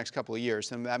that, say, in the next couple of years,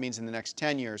 then that means in the next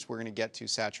 10 years, we're going to get to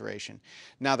saturation.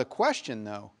 Now, the question,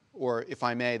 though, or if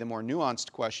I may, the more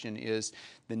nuanced question is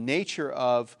the nature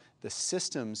of the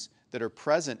systems that are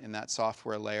present in that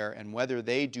software layer and whether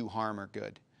they do harm or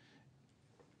good.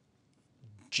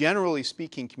 Generally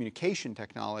speaking, communication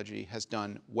technology has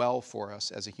done well for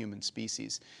us as a human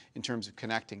species in terms of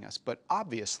connecting us. But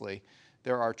obviously,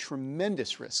 there are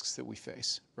tremendous risks that we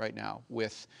face right now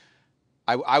with,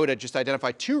 I would just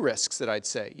identify 2 risks that I'd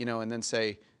say, and then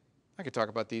say, I could talk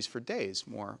about these for days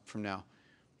more from now.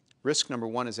 Risk number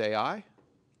 1 is AI.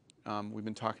 We've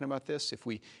been talking about this. If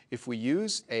we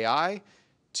use AI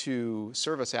to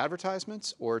serve us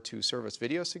advertisements or to serve us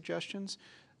video suggestions,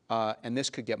 and this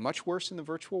could get much worse in the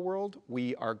virtual world,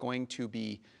 we are going to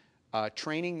be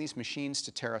training these machines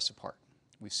to tear us apart.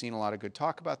 We've seen a lot of good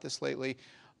talk about this lately.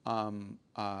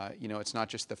 It's not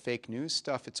just the fake news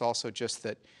stuff. It's also just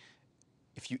that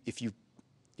if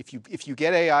you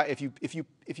get AI,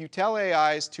 if you tell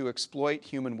AIs to exploit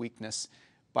human weakness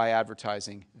by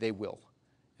advertising, they will,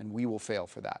 and we will fail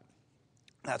for that.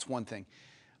 That's one thing.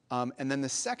 And then the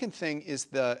second thing is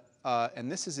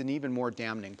and this is an even more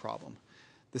damning problem.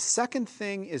 The second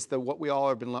thing is what we all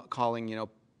have been calling,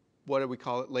 what do we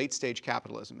call it? Late stage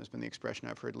capitalism has been the expression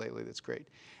I've heard lately that's great.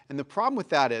 And the problem with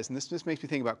that is, and this makes me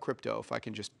think about crypto, if I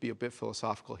can just be a bit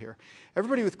philosophical here.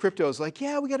 Everybody with crypto is like,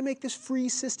 yeah, we got to make this free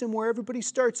system where everybody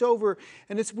starts over,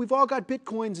 and we've all got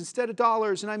bitcoins instead of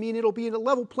dollars, and I mean, it'll be in a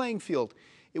level playing field.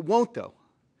 It won't, though.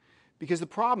 Because the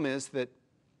problem is that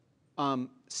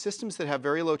systems that have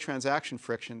very low transaction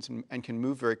frictions and can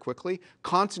move very quickly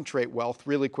concentrate wealth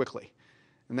really quickly.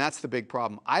 And that's the big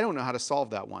problem. I don't know how to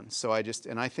solve that one. So I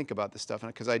think about this stuff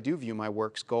because I do view my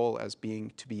work's goal as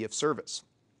being to be of service.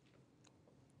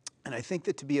 And I think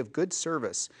that to be of good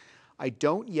service, I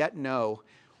don't yet know.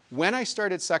 When I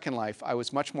started Second Life, I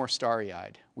was much more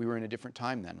starry-eyed. We were in a different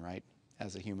time then, right,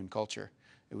 as a human culture.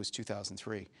 It was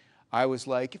 2003. I was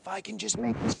like, if I can just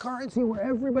make this currency where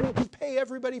everybody can pay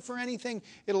everybody for anything,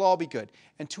 it'll all be good.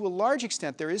 And to a large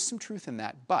extent, there is some truth in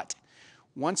that. But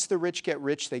once the rich get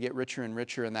rich, they get richer and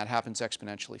richer, and that happens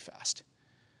exponentially fast.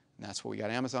 And that's what we got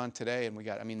Amazon today, and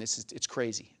it's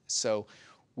crazy. So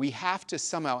we have to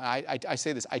somehow, I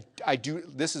say this,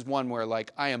 this is one where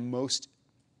like I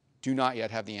do not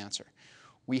yet have the answer.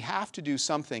 We have to do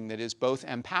something that is both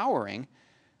empowering,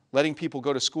 letting people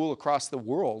go to school across the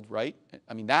world, right?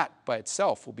 I mean, that by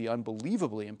itself will be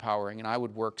unbelievably empowering, and I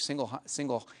would work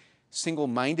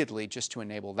single-mindedly just to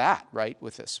enable that, right,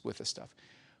 with this stuff.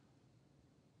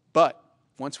 But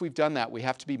once we've done that, we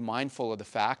have to be mindful of the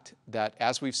fact that,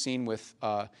 as we've seen with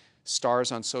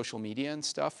stars on social media and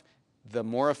stuff, the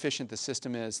more efficient the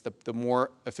system is, the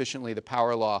more efficiently the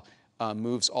power law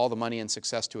moves all the money and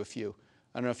success to a few.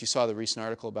 I don't know if you saw the recent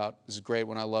article about, this is great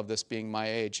when I love this being my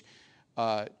age,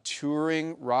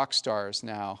 touring rock stars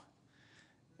now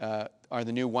are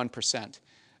the new 1%.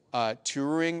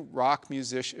 Touring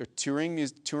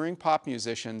pop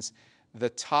musicians, the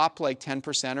top like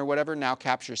 10% or whatever now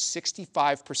captures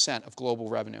 65% of global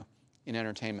revenue in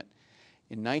entertainment.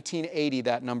 In 1980,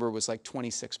 that number was like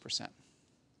 26%.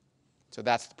 So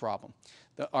that's the problem.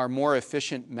 Our more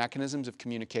efficient mechanisms of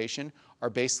communication are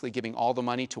basically giving all the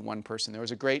money to one person. There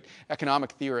was a great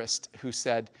economic theorist who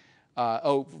said,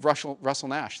 Russell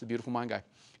Nash, the beautiful mind guy.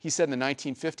 He said in the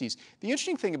 1950s, the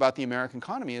interesting thing about the American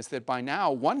economy is that by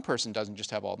now, one person doesn't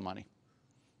just have all the money.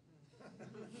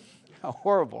 How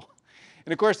horrible.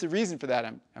 And of course, the reason for that,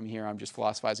 I'm just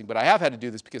philosophizing, but I have had to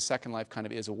do this because Second Life kind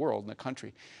of is a world and a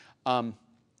country.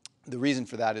 The reason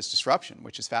for that is disruption,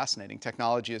 which is fascinating.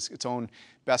 Technology is its own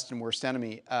best and worst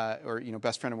enemy,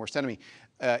 best friend and worst enemy.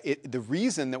 The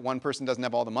reason that one person doesn't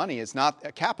have all the money is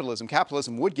not capitalism.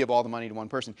 Capitalism would give all the money to one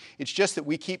person. It's just that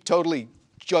we keep totally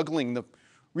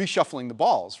reshuffling the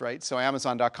balls, right? So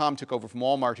Amazon.com took over from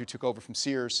Walmart, who took over from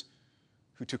Sears,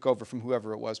 who took over from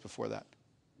whoever it was before that.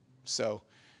 So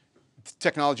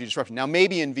technology disruption. Now,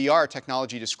 maybe in VR,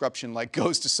 technology disruption like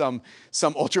goes to some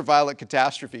ultraviolet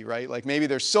catastrophe, right? Like maybe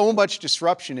there's so much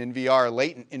disruption in VR,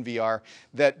 latent in VR,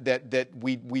 that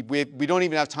we don't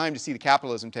even have time to see the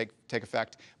capitalism take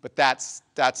effect. But that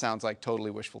sounds like totally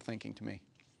wishful thinking to me.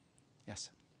 Yes.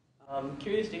 I'm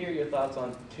curious to hear your thoughts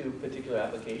on two particular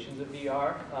applications of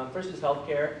VR. First is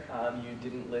healthcare. You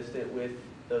didn't list it with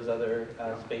those other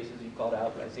spaces you called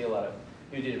out, but I see a lot of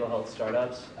new digital health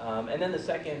startups. And then the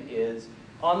second is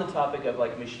on the topic of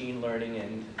like machine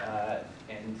learning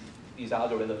and these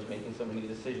algorithms making so many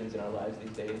decisions in our lives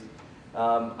these days.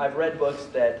 I've read books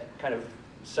that kind of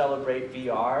celebrate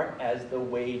VR as the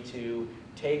way to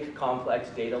take complex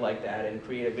data like that and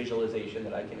create a visualization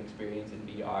that I can experience in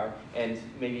VR, and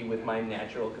maybe with my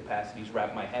natural capacities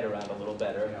wrap my head around a little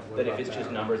better, than if it's just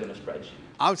numbers in a spreadsheet.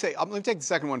 I would say, let me take the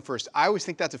second one first. I always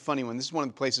think that's a funny one. This is one of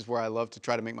the places where I love to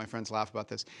try to make my friends laugh about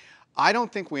this. I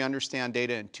don't think we understand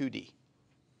data in 2D.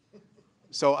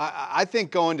 So I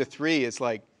think going to 3 is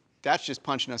like, that's just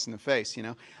punching us in the face, you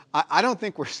know? I don't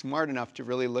think we're smart enough to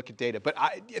really look at data. But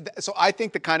so I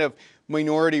think the kind of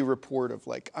minority report of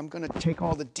like, I'm going to take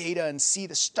all the data and see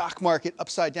the stock market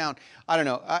upside down. I don't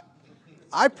know.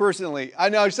 I personally, I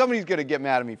know somebody's going to get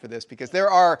mad at me for this because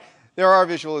there are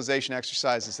visualization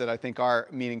exercises that I think are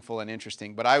meaningful and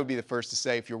interesting. But I would be the first to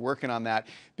say, if you're working on that,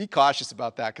 be cautious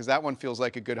about that, because that one feels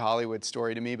like a good Hollywood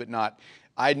story to me, but not.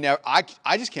 I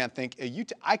just can't think.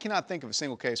 I cannot think of a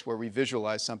single case where we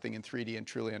visualized something in 3D and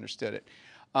truly understood it.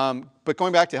 But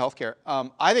going back to healthcare,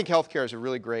 I think healthcare is a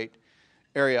really great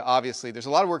area. Obviously, there's a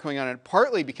lot of work going on in it,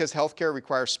 partly because healthcare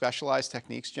requires specialized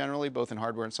techniques generally, both in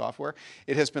hardware and software.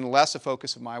 It has been less a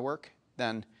focus of my work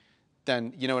than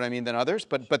you know what I mean, than others.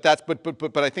 But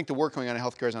I think the work going on in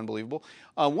healthcare is unbelievable.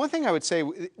 One thing I would say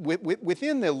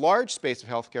within the large space of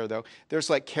healthcare, though, there's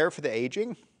like care for the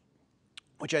aging,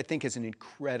 which I think is an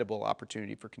incredible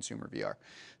opportunity for consumer VR.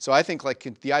 So I think like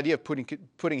the idea of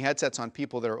putting headsets on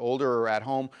people that are older or at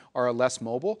home or are less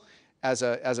mobile as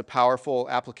a powerful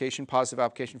application, positive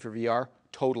application for VR,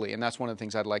 totally. And that's one of the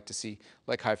things I'd like to see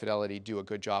like High Fidelity do a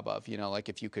good job of. You know, like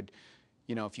if you could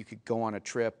go on a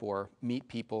trip or meet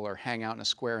people or hang out in a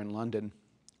square in London,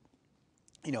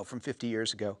 you know, from 50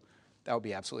 years ago, that would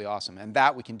be absolutely awesome. And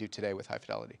that we can do today with High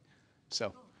Fidelity.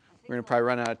 So we're going to probably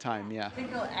run out of time, yeah. I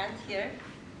think we'll end here.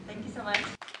 Thank you so much.